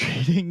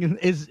frustrating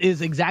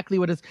is exactly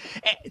what it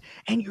is.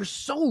 And you're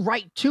so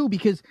right, too,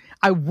 because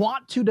I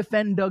want to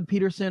defend Doug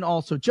Peterson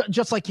also.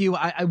 Just like you,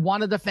 I want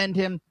to defend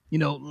him, you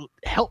know,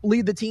 help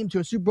lead the team to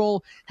a Super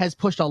Bowl, has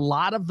pushed a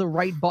lot of the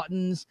right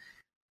buttons.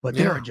 But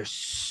there are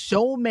just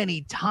so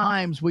many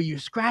times where you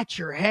scratch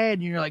your head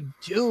and you're like,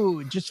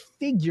 dude, just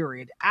figure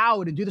it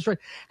out and do this right.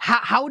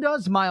 How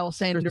does Miles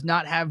Sanders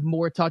not have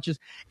more touches?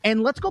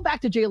 And let's go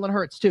back to Jalen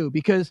Hurts, too,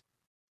 because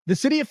the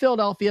city of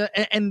Philadelphia,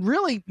 and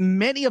really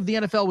many of the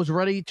NFL was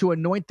ready to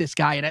anoint this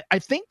guy. And I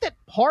think that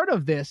part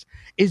of this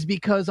is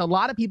because a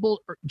lot of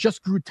people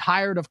just grew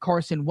tired of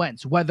Carson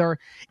Wentz, whether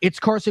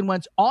it's Carson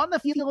Wentz on the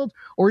field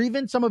or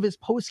even some of his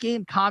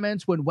post-game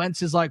comments when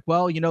Wentz is like,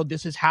 well, you know,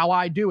 this is how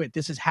I do it.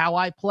 This is how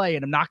I play,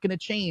 and I'm not going to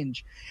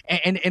change.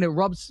 And it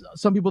rubs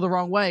some people the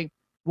wrong way.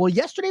 Well,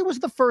 yesterday was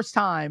the first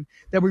time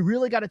that we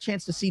really got a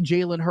chance to see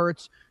Jalen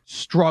Hurts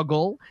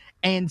struggle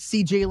and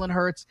see Jalen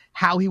Hurts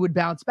how he would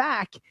bounce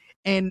back.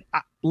 And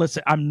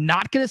listen, I'm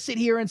not going to sit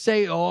here and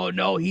say, oh,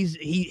 no, he's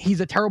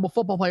a terrible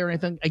football player or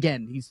anything.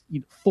 Again, he's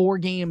 4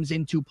 games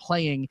into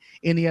playing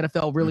in the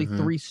NFL, really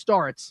 3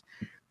 starts.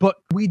 But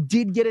we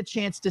did get a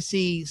chance to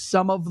see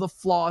some of the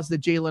flaws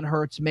that Jalen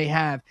Hurts may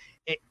have.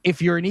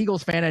 If you're an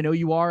Eagles fan, I know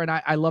you are, and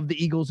I love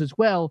the Eagles as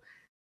well.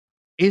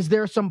 Is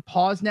there some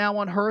pause now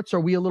on Hurts? Are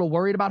we a little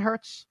worried about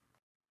Hurts?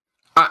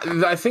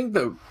 I think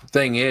the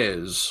thing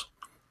is,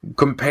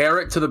 compare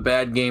it to the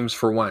bad games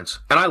for Wentz.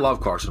 And I love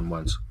Carson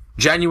Wentz.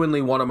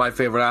 Genuinely one of my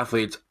favorite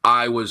athletes.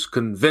 I was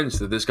convinced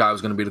that this guy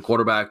was going to be the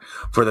quarterback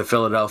for the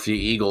Philadelphia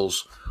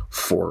Eagles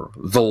for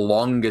the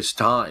longest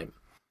time.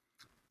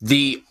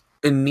 The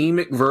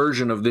anemic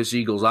version of this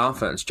Eagles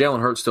offense,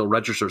 Jalen Hurts still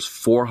registers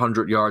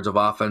 400 yards of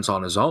offense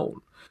on his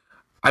own.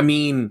 I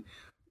mean,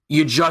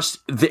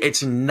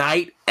 it's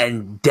night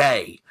and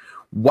day.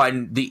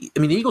 The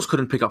Eagles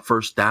couldn't pick up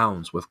first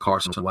downs with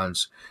Carson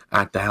Wentz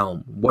at the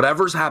helm.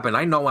 Whatever's happened,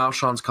 I know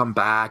Alshon's come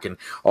back, and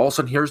all of a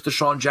sudden here's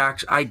Deshaun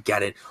Jackson. I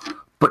get it.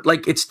 But,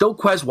 like, it's still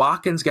Quez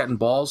Watkins getting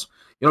balls.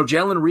 You know,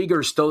 Jalen Reagor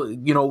is still,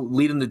 you know,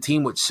 leading the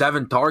team with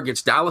 7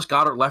 targets. Dallas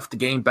Goedert left the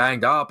game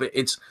banged up.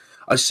 It's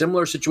a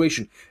similar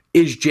situation.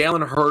 Is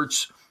Jalen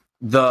Hurts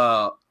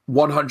the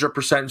 100%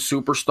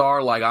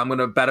 superstar? Like, I'm going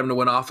to bet him to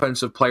win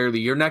Offensive Player of the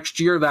Year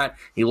next year that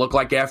he looked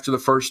like after the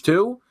first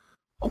 2?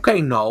 Okay,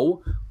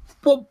 no.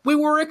 Well, we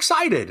were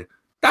excited.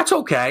 That's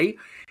okay.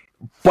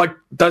 But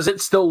does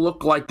it still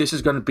look like this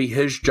is going to be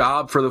his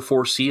job for the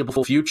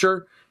foreseeable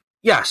future?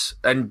 Yes.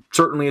 And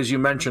certainly, as you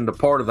mentioned, a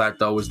part of that,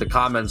 though, is the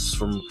comments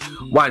from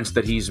Wentz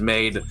that he's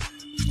made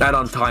at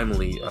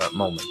untimely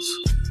moments.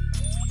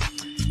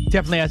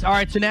 Definitely has. All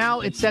right, so now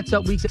it sets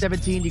up Week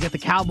 17. You get the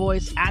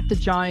Cowboys at the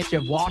Giants.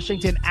 You have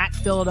Washington at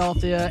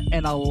Philadelphia,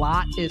 and a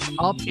lot is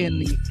up in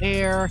the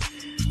air.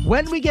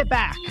 When we get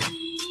back,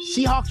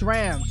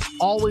 Seahawks-Rams,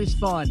 always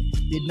fun.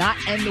 Did not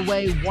end the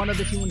way one of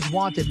the teams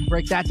wanted.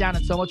 Break that down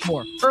and so much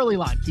more. Early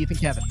line, Keith and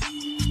Kevin.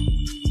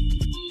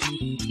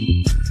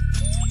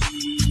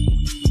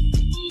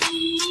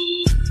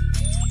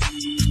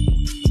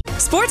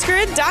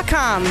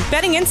 SportsGrid.com.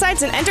 Betting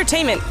insights and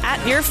entertainment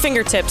at your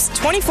fingertips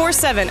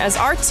 24/7 as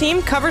our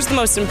team covers the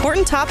most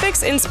important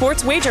topics in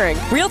sports wagering.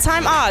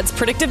 Real-time odds,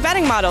 predictive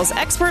betting models,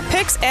 expert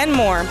picks, and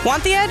more.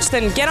 Want the edge?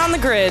 Then get on the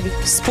grid.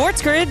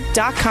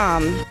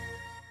 SportsGrid.com.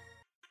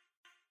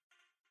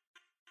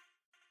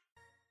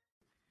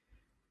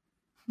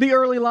 The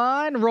early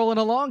line rolling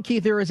along.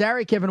 Keith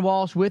Irizarry, Kevin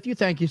Walsh with you.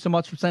 Thank you so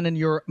much for spending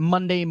your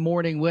Monday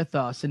morning with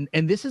us. And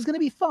this is going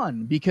to be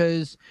fun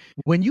because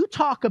when you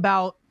talk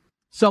about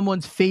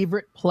someone's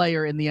favorite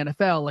player in the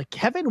NFL, like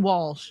Kevin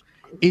Walsh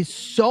is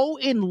so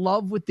in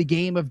love with the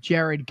game of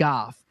Jared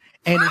Goff.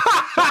 And is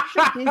such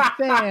a big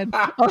fan.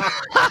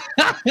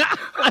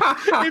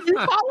 If you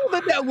follow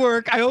the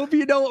network, I hope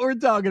you know what we're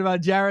talking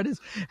about. Jared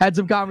has had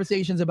some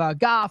conversations about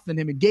Goff, and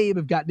him and Gabe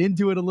have gotten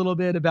into it a little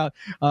bit about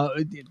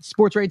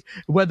sports rates,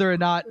 whether or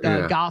not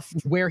Goff,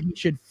 where he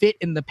should fit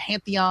in the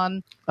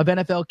pantheon of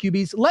NFL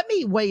QBs. Let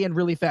me weigh in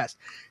really fast.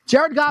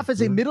 Jared Goff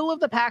is a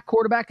middle-of-the-pack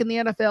quarterback in the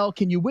NFL.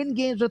 Can you win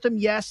games with him?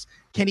 Yes.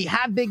 Can he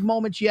have big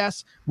moments?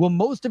 Yes. Will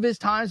most of his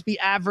times be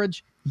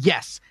average?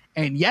 Yes.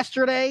 And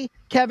yesterday,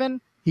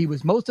 Kevin, he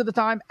was most of the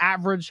time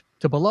average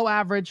to below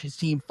average. His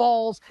team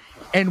falls.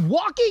 And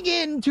walking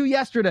into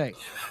yesterday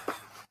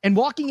and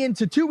walking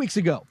into 2 weeks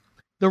ago,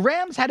 the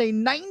Rams had a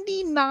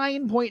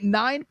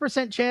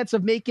 99.9% chance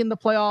of making the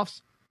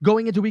playoffs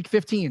going into week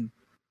 15.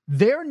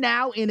 They're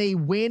now in a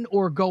win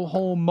or go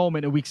home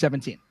moment in week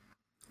 17.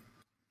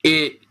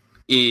 It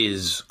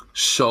is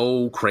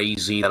so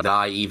crazy that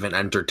I even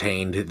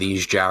entertained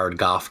these Jared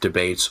Goff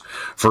debates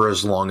for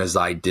as long as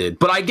I did.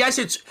 But I guess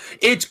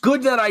it's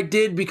good that I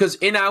did, because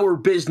in our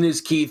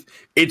business, Keith,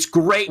 it's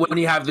great when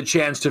you have the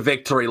chance to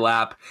victory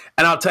lap.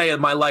 And I'll tell you,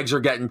 my legs are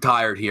getting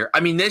tired here.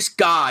 I mean, this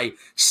guy,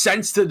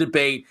 since the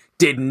debate,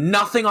 did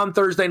nothing on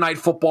Thursday Night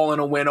Football in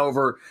a win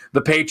over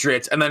the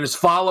Patriots, and then has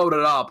followed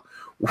it up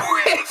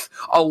with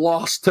a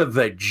loss to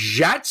the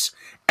Jets,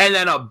 and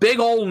then a big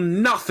old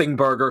nothing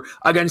burger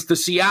against the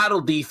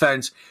Seattle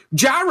defense.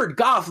 Jared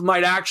Goff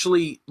might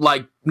actually,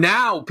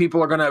 now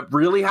people are going to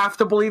really have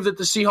to believe that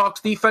the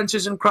Seahawks defense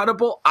is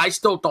incredible. I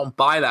still don't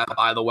buy that,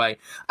 by the way.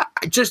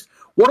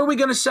 What are we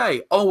going to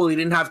say? Oh, well, he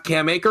didn't have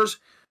Cam Akers.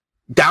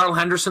 Darrell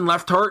Henderson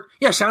left hurt.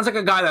 Yeah, sounds like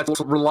a guy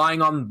that's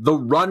relying on the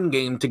run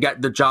game to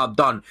get the job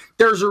done.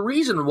 There's a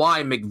reason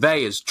why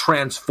McVay has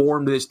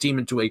transformed this team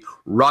into a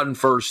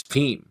run-first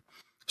team.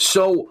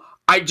 So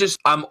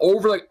I'm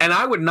over and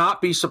I would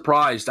not be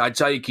surprised, I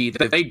tell you, Keith,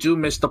 if they do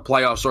miss the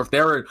playoffs or if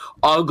they're an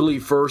ugly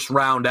first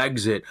round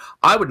exit,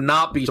 I would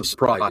not be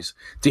surprised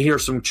to hear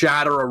some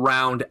chatter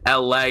around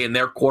LA and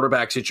their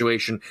quarterback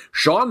situation.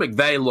 Sean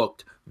McVay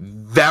looked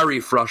very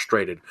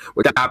frustrated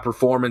with that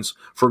performance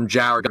from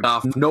Jared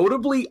Goff,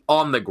 notably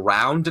on the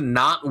ground,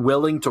 not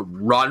willing to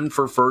run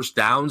for first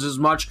downs as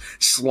much,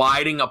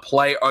 sliding a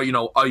play,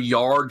 a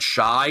yard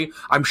shy.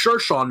 I'm sure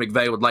Sean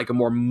McVay would like a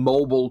more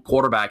mobile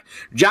quarterback.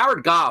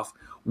 Jared Goff,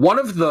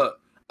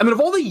 of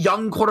all the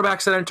young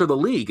quarterbacks that enter the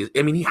league,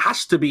 he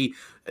has to be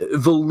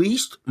the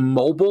least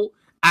mobile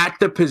at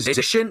the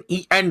position.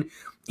 He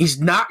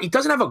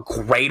doesn't have a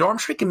great arm.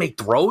 Sure, he can make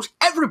throws.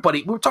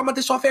 Everybody, we were talking about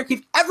this off air,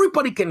 Keith.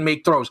 Everybody can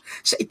make throws.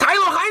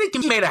 Tyler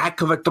Heineken made a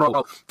heck of a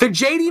throw to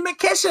J.D.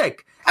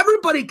 McKissick.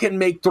 Everybody can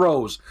make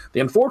throws.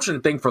 The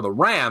unfortunate thing for the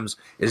Rams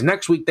is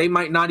next week they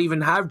might not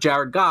even have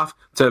Jared Goff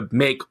to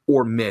make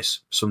or miss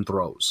some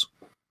throws.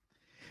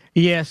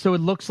 Yeah, so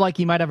it looks like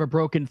he might have a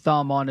broken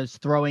thumb on his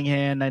throwing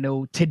hand. I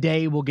know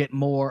today we'll get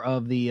more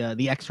of the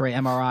X-ray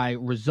MRI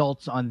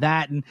results on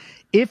that. And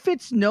if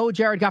it's no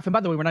Jared Goff, and by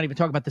the way, we're not even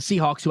talking about the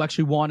Seahawks, who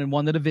actually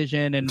won the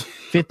division and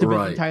fifth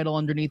division title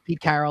underneath Pete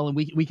Carroll, and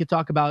we could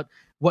talk about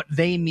what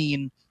they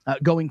mean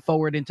going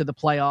forward into the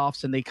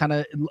playoffs. And they kind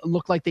of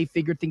look like they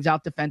figured things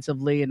out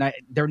defensively, and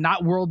they're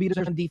not world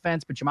beaters on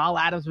defense, but Jamal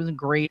Adams wasn't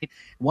great.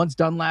 Once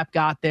Dunlap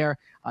got there,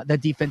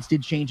 that defense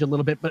did change a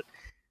little bit, but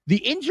the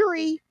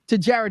injury to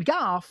Jared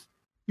Goff,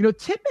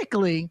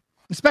 typically,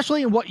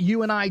 especially in what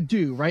you and I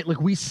do, right? Like,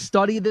 we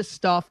study this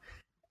stuff.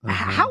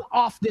 How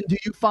often do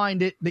you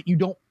find it that you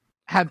don't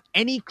have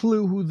any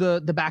clue who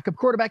the backup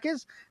quarterback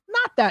is?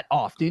 Not that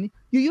often.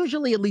 You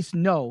usually at least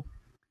know.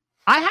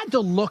 I had to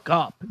look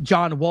up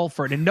John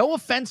Wolford, and no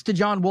offense to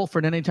John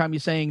Wolford. Anytime you're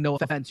saying no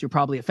offense, you're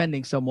probably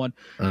offending someone.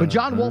 But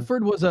John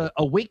Wolford was a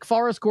Wake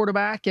Forest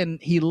quarterback, and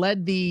he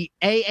led the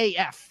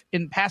AAF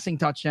in passing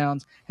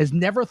touchdowns, has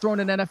never thrown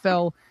an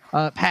NFL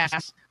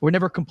pass or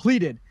never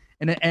completed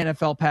an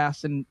NFL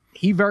pass, and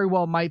he very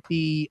well might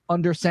be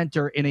under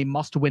center in a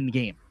must-win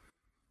game.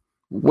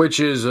 Which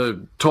is a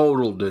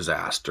total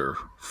disaster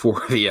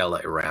for the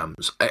LA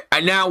Rams.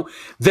 Now,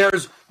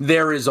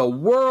 there is a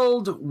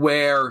world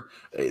where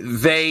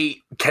they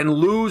can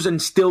lose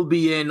and still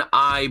be in,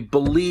 I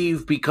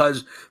believe,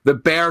 because the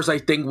Bears, I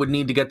think, would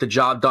need to get the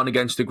job done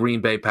against the Green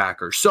Bay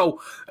Packers.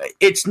 So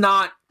it's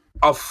not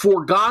a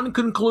foregone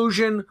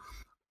conclusion,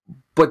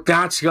 but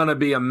that's going to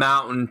be a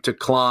mountain to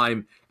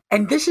climb.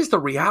 And this is the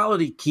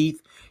reality,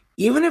 Keith.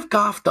 Even if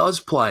Goff does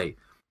play,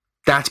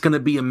 that's going to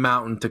be a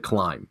mountain to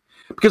climb.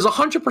 Because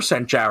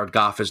 100% Jared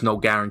Goff is no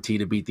guarantee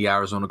to beat the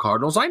Arizona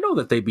Cardinals. I know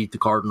that they beat the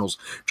Cardinals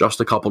just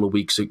a couple of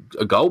weeks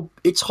ago.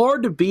 It's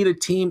hard to beat a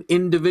team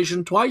in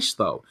division twice,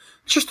 though.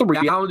 It's just the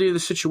reality of the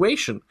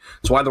situation.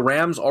 That's why the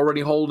Rams already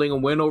holding a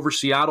win over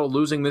Seattle,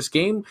 losing this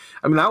game.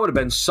 That would have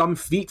been some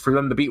feat for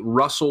them to beat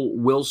Russell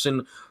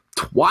Wilson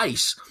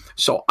twice.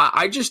 So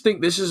I just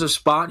think this is a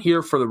spot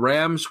here for the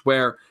Rams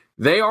where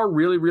they are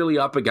really, really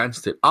up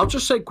against it. I'll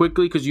just say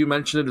quickly, because you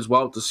mentioned it as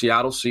well, with the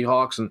Seattle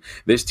Seahawks and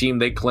this team,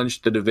 they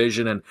clinched the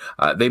division and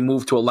they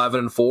moved to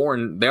 11-4,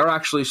 and they're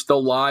actually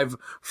still live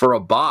for a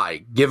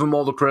bye. Give them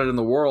all the credit in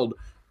the world.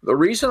 The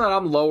reason that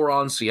I'm lower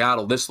on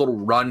Seattle, this little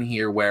run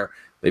here where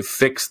they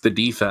fixed the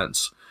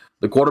defense,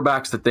 the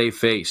quarterbacks that they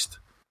faced,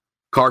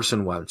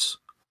 Carson Wentz,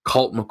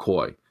 Colt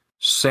McCoy,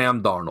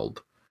 Sam Darnold,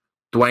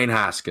 Dwayne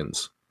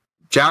Haskins,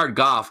 Jared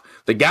Goff.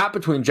 The gap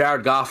between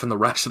Jared Goff and the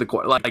rest of the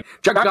quarterback,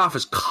 Jared Goff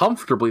is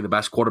comfortably the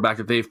best quarterback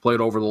that they've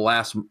played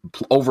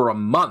over a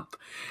month.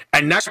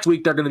 And next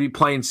week they're going to be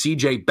playing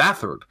CJ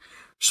Beathard.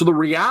 So the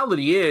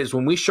reality is,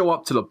 when we show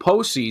up to the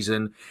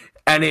postseason,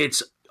 and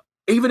it's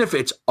even if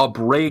it's a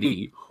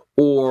Brady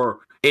or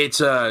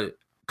it's a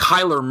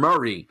Kyler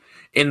Murray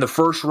in the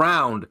first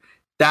round,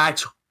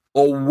 that's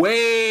a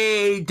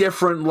way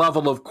different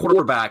level of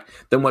quarterback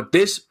than what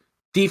this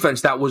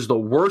defense that was the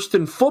worst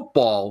in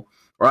football,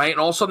 right? And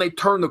all of a sudden they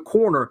turn the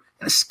corner.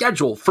 And the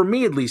schedule, for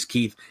me at least,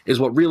 Keith, is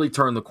what really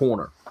turned the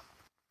corner.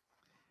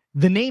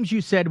 The names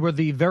you said were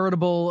the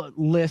veritable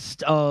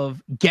list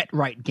of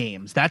get-right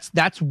games.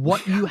 That's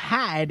what you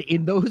had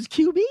in those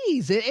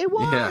QBs. It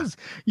was.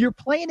 Yeah. You're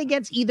playing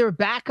against either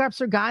backups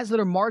or guys that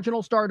are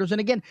marginal starters.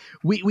 And again,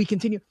 we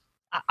continue.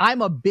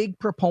 I'm a big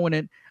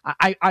proponent.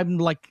 I'm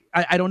like,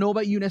 I don't know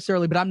about you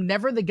necessarily, but I'm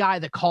never the guy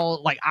that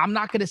I'm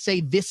not going to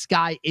say this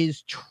guy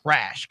is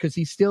trash because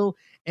he's still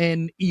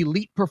an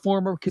elite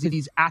performer because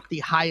he's at the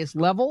highest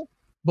level.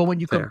 But when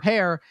you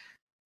compare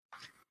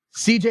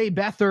CJ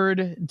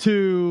Beathard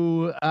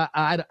to,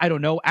 I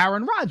don't know,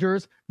 Aaron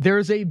Rodgers,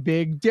 there's a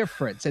big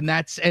difference. And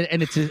it's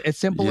as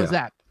simple as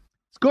that.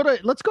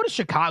 Let's go to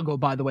Chicago,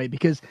 by the way,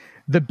 because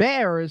the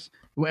Bears,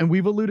 and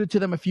we've alluded to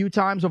them a few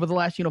times over the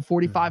last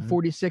 45,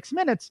 46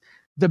 minutes,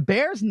 the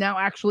Bears now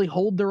actually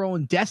hold their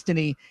own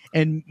destiny.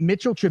 And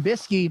Mitchell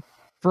Trubisky,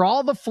 for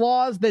all the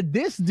flaws that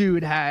this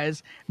dude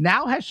has,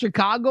 now has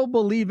Chicago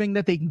believing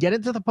that they can get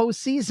into the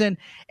postseason.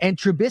 And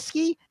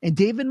Trubisky and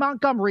David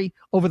Montgomery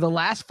over the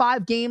last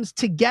 5 games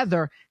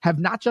together have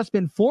not just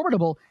been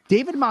formidable.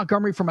 David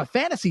Montgomery, from a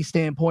fantasy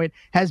standpoint,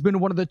 has been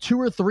one of the 2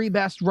 or 3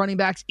 best running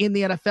backs in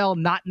the NFL,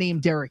 not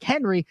named Derrick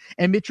Henry.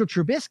 And Mitchell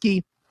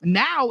Trubisky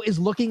now is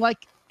looking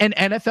like an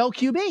NFL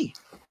QB.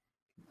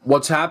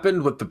 What's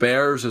happened with the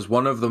Bears is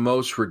one of the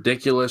most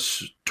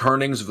ridiculous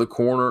turnings of the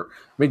corner.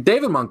 I mean,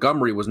 David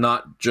Montgomery was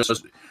not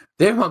just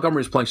David Montgomery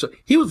was playing. So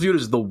he was viewed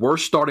as the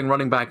worst starting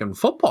running back in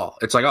football.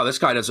 It's like, oh, this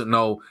guy doesn't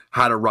know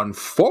how to run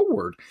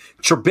forward.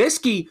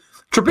 Trubisky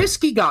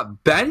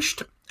got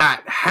benched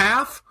at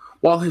half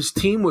while his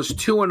team was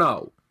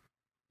 2-0.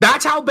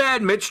 That's how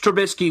bad Mitch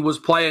Trubisky was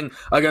playing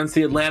against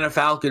the Atlanta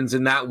Falcons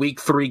in that Week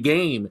 3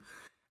 game.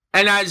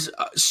 And as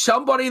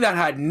somebody that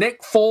had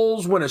Nick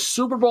Foles win a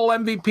Super Bowl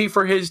MVP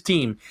for his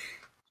team,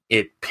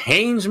 it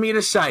pains me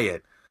to say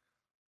it,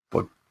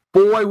 but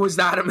boy, was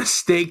that a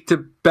mistake to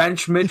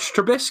bench Mitch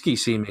Trubisky,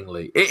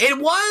 seemingly. It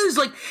was.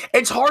 Like,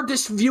 it's hard to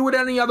view it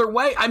any other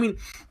way. I mean,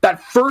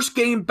 that first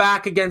game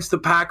back against the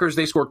Packers,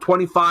 they scored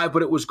 25,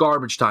 but it was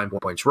garbage time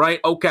points, right?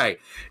 Okay.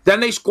 Then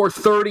they scored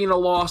 30 in a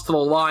loss to the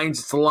Lions.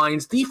 It's the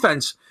Lions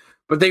defense.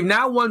 But they've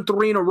now won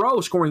 3 in a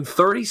row, scoring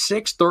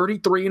 36,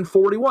 33, and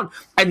 41.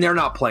 And they're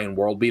not playing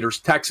world beaters.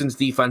 Texans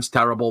defense,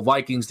 terrible.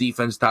 Vikings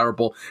defense,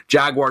 terrible.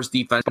 Jaguars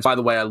defense. By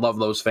the way, I love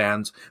those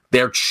fans.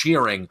 They're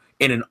cheering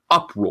in an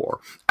uproar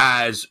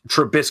as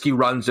Trubisky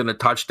runs in a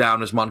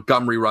touchdown, as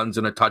Montgomery runs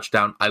in a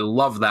touchdown. I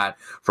love that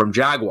from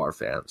Jaguar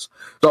fans.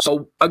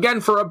 So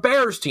again, for a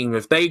Bears team,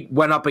 if they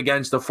went up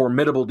against a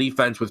formidable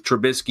defense with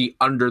Trubisky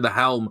under the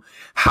helm,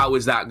 how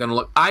is that going to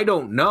look? I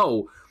don't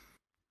know.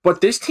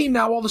 But this team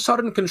now all of a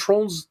sudden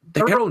controls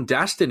their own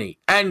destiny.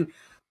 And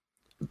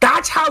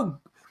that's how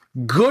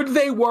good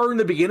they were in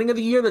the beginning of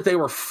the year, that they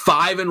were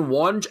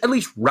 5-1, at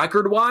least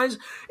record-wise.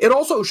 It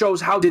also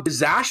shows how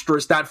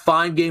disastrous that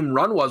 5-game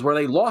run was, where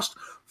they lost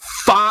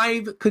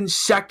 5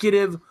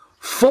 consecutive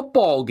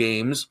football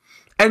games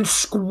and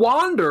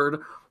squandered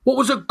what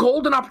was a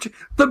golden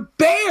opportunity. The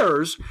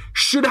Bears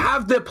should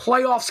have the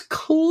playoffs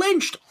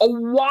clinched a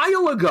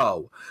while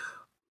ago.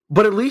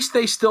 But at least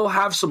they still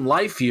have some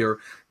life here.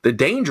 The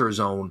danger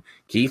zone,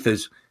 Keith,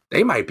 is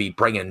they might be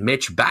bringing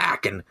Mitch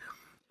back, and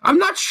I'm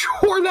not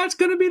sure that's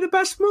going to be the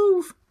best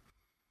move.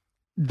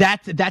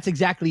 That's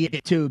exactly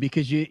it too,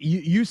 because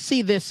you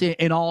see this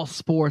in all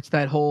sports,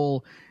 that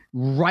whole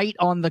right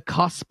on the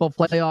cusp of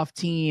playoff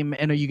team.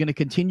 And are you going to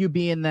continue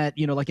being that,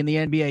 like in the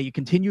NBA, you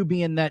continue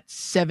being that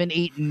 7,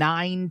 8,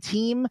 9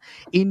 team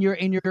in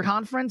your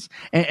conference?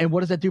 And what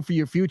does that do for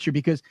your future?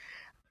 Because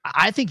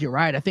I think you're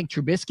right. I think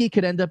Trubisky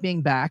could end up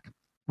being back,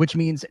 which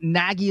means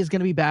Nagy is going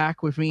to be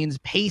back, which means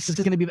Pace is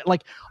going to be back.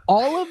 Like,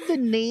 all of the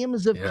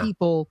names of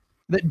people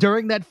that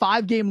during that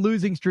 5-game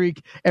losing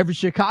streak, every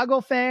Chicago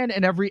fan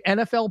and every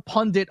NFL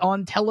pundit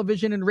on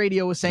television and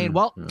radio was saying,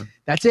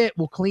 that's it.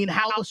 We'll clean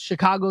house.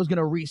 Chicago's going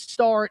to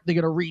restart. They're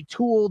going to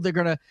retool. They're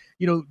going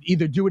to,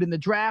 either do it in the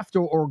draft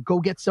or go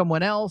get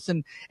someone else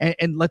and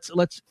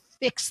let's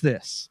fix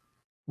this.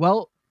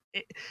 Well,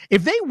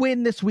 if they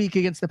win this week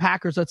against the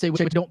Packers, let's say,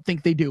 which I don't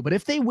think they do, but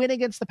if they win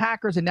against the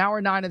Packers and now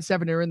are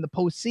 9-7 are in the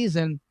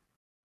postseason,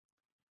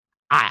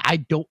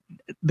 I don't.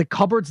 The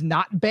cupboard's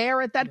not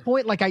bare at that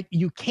point. Like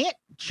you can't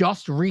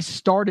just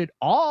restart it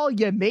all.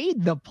 You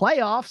made the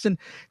playoffs, and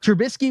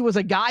Trubisky was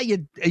a guy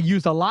you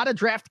used a lot of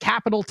draft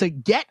capital to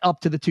get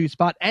up to the 2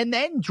 spot and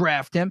then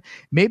draft him.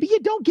 Maybe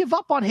you don't give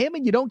up on him,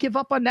 and you don't give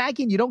up on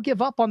Nagy, and you don't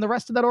give up on the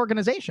rest of that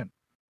organization.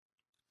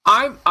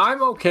 I'm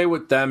okay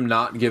with them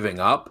not giving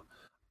up.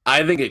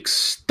 I think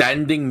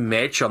extending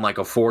Mitch on like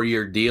a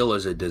 4-year deal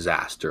is a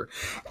disaster.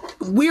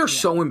 We are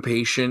so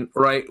impatient,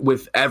 right,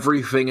 with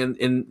everything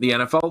in the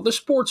NFL, the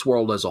sports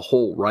world as a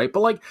whole, right?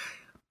 But like,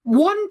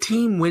 one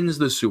team wins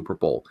the Super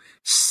Bowl.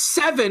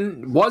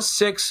 7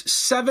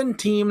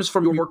 teams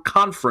from your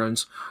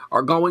conference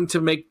are going to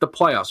make the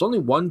playoffs. Only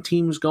one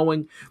team's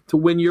going to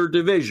win your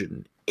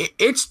division.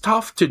 It's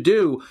tough to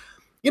do.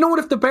 You know what?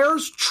 If the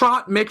Bears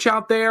trot Mitch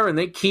out there and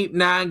they keep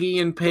Nagy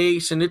and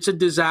Pace and it's a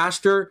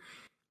disaster,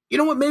 you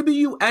know what? Maybe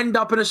you end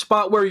up in a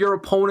spot where your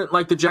opponent,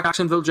 like the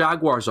Jacksonville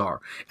Jaguars are,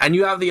 and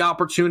you have the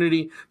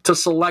opportunity to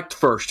select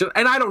first.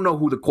 And I don't know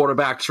who the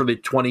quarterbacks for the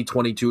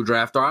 2022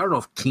 draft are. I don't know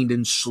if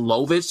Keaton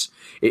Slovis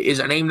is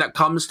a name that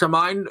comes to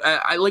mind.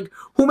 I like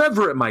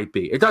whomever it might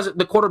be. It doesn't.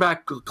 The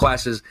quarterback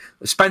classes,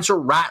 Spencer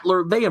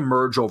Rattler, they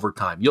emerge over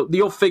time.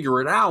 You'll figure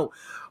it out.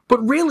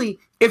 But really,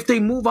 if they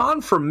move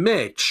on from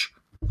Mitch,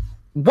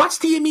 what's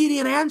the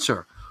immediate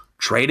answer?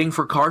 Trading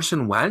for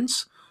Carson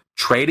Wentz?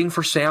 Trading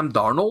for Sam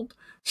Darnold?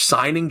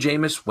 Signing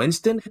Jameis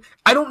Winston?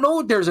 I don't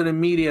know if there's an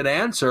immediate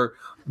answer.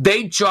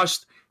 They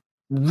just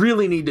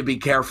really need to be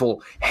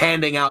careful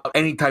handing out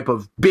any type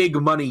of big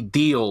money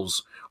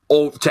deals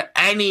to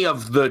any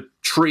of the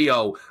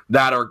trio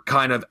that are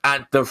kind of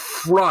at the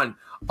front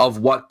of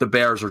what the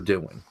Bears are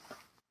doing.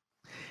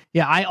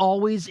 Yeah, I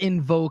always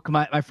invoke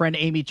my friend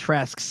Amy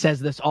Tresk says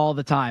this all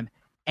the time.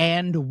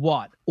 And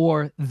what?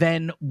 Or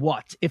then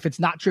what? If it's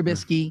not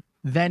Trubisky,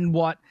 then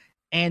what?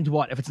 And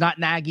what? If it's not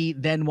Nagy,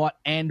 then what?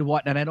 And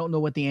what? And I don't know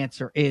what the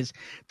answer is.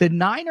 The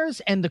Niners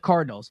and the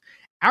Cardinals.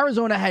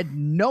 Arizona had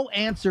no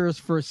answers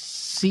for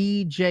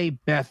C.J.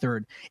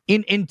 Beathard.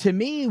 And to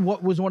me,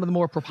 what was one of the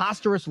more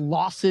preposterous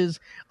losses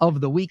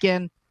of the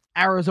weekend,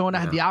 Arizona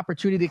had the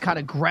opportunity to kind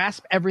of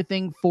grasp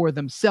everything for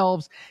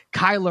themselves.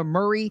 Kyler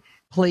Murray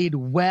played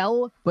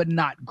well, but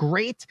not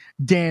great.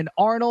 Dan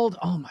Arnold,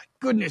 oh my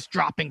goodness,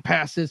 dropping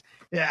passes.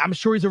 Yeah, I'm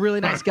sure he's a really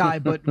nice guy,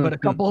 but a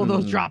couple of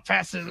those drop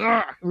passes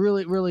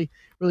really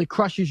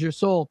crushes your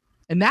soul.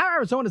 And now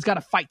Arizona's got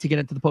to fight to get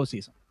into the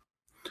postseason.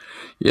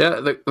 Yeah,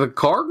 the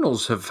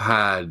Cardinals have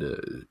had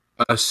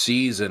a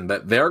season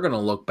that they're going to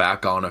look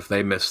back on if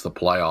they miss the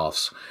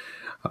playoffs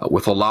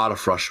with a lot of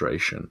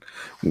frustration.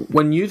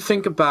 When you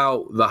think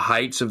about the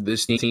heights of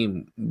this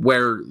team,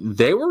 where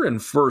they were in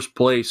first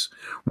place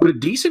with a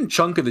decent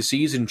chunk of the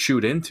season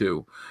chewed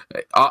into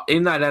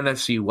in that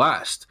NFC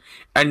West,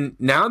 and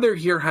now they're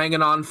here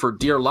hanging on for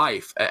dear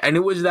life. And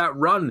it was that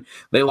run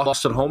they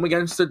lost at home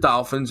against the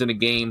Dolphins in a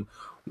game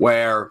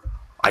where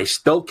I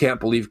still can't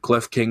believe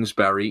Cliff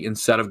Kingsbury,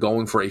 instead of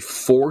going for a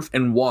 4th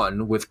and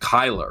 1 with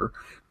Kyler,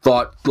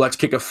 thought, let's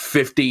kick a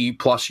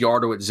 50-plus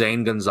yarder with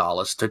Zane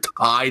Gonzalez to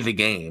tie the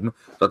game.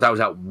 Thought that was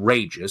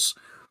outrageous.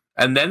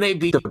 And then they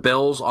beat the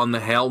Bills on the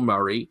Hail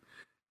Murray,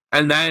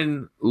 and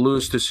then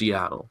lose to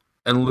Seattle,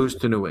 and lose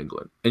to New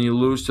England, and you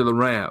lose to the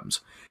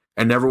Rams.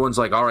 And everyone's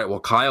like, all right, well,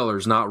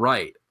 Kyler's not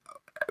right.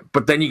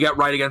 But then you get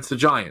right against the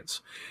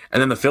Giants.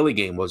 And then the Philly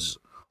game was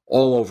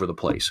all over the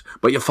place.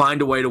 But you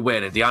find a way to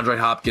win. And DeAndre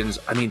Hopkins,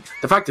 I mean,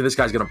 the fact that this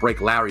guy's going to break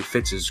Larry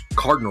Fitz's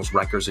Cardinals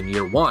records in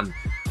year 1,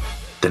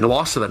 the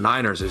loss to the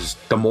Niners is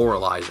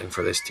demoralizing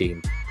for this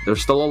team. They're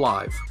still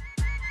alive.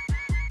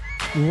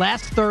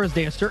 Last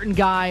Thursday, a certain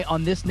guy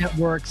on this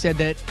network said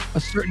that a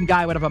certain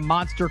guy would have a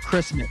monster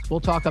Christmas. We'll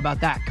talk about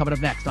that coming up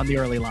next on The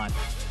Early Line.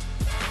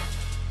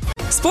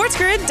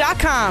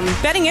 SportsGrid.com.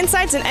 Betting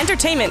insights and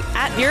entertainment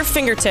at your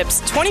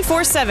fingertips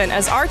 24/7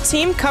 as our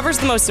team covers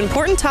the most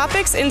important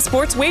topics in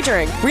sports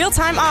wagering.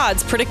 Real-time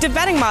odds, predictive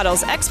betting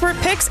models, expert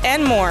picks,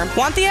 and more.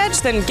 Want the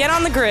edge? Then get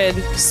on the grid.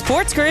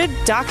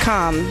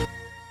 SportsGrid.com.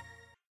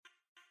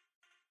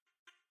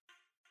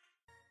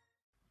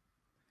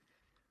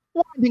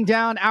 Winding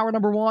down hour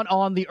number 1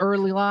 on The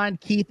Early Line.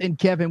 Keith and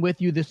Kevin with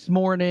you this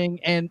morning.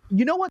 And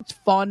you know what's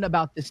fun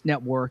about this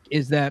network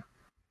is that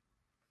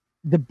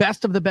the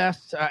best of the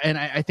best, and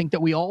I think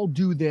that we all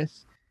do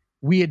this,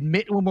 we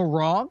admit when we're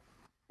wrong,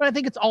 but I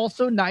think it's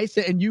also nice,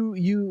 and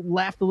you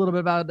laughed a little bit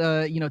about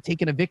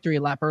taking a victory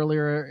lap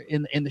earlier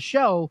in the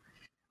show.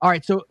 All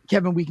right, so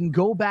Kevin, we can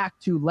go back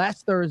to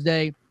last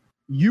Thursday.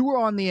 You were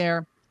on the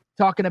air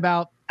talking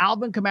about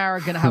Alvin Kamara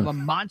going to have a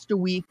monster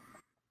week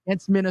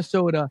against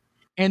Minnesota.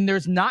 And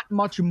there's not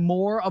much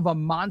more of a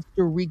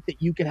monster week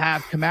that you could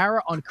have.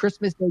 Kamara on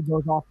Christmas Day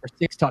goes off for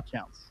 6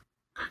 touchdowns.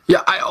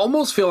 Yeah, I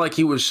almost feel like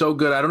he was so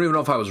good, I don't even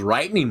know if I was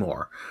right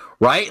anymore,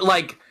 right?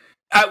 Like,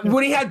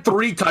 when he had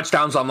 3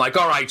 touchdowns, I'm like,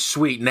 all right,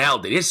 sweet,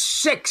 nailed it. It's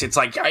 6. It's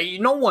like, you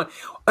know what?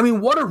 I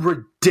mean, what a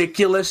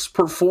ridiculous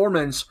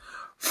performance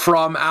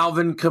from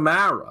Alvin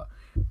Kamara.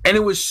 And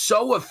it was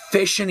so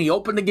efficient. He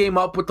opened the game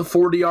up with the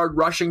 40-yard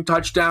rushing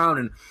touchdown,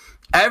 and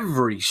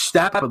every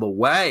step of the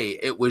way,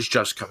 it was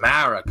just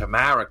Kamara,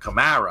 Kamara,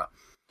 Kamara.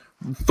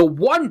 The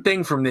one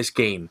thing from this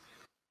game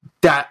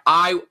that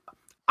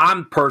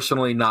I'm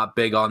personally not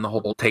big on the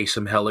whole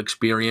Taysom Hill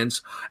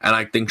experience, and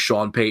I think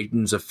Sean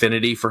Payton's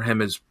affinity for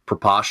him is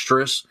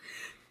preposterous.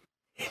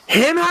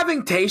 Him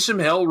having Taysom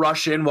Hill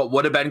rush in what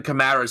would have been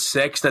Kamara's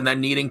sixth and then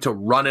needing to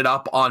run it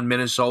up on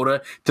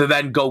Minnesota to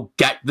then go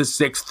get the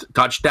sixth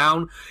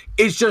touchdown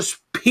is just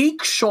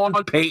peak Sean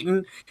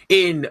Payton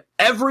in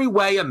every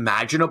way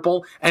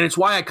imaginable, and it's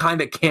why I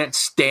kind of can't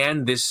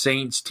stand this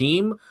Saints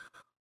team.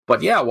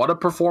 But yeah, what a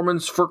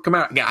performance for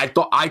Kamara. Yeah,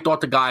 I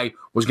thought the guy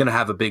was going to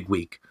have a big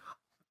week.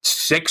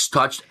 6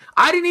 touchdowns.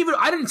 I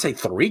didn't say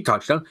 3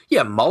 touchdowns.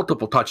 Yeah,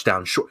 multiple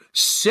touchdowns. Sure.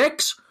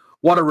 6.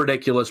 What a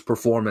ridiculous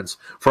performance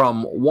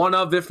from one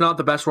of, if not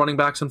the best running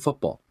backs in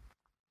football.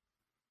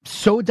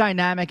 So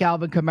dynamic,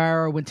 Alvin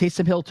Kamara. When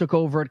Taysom Hill took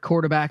over at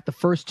quarterback, the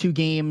first 2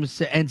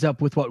 games ends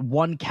up with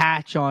 1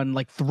 catch on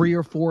like 3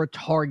 or 4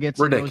 targets.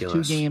 Ridiculous. In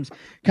those 2 games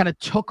kind of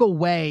took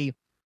away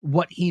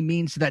what he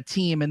means to that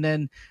team. And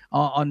then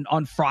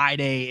on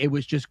Friday, it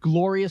was just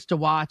glorious to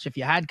watch. If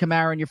you had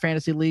Kamara in your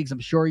fantasy leagues,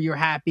 I'm sure you're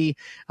happy.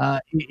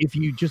 If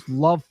you just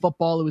love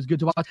football, it was good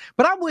to watch.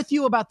 But I'm with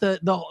you about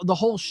the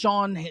whole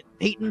Sean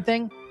Payton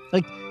thing.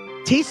 Like,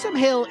 Taysom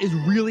Hill is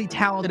really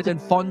talented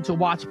and fun to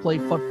watch play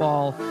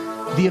football.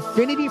 The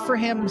affinity for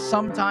him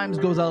sometimes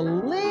goes a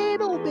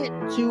little bit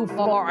too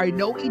far. I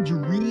know he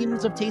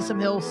dreams of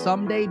Taysom Hill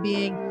someday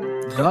being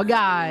the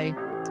guy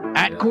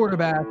at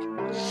quarterback.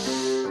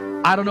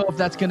 I don't know if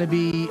that's going to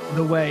be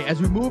the way.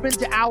 As we move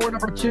into hour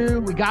number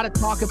 2, we got to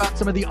talk about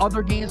some of the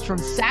other games from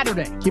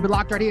Saturday. Keep it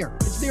locked right here.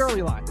 It's The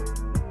Early Line.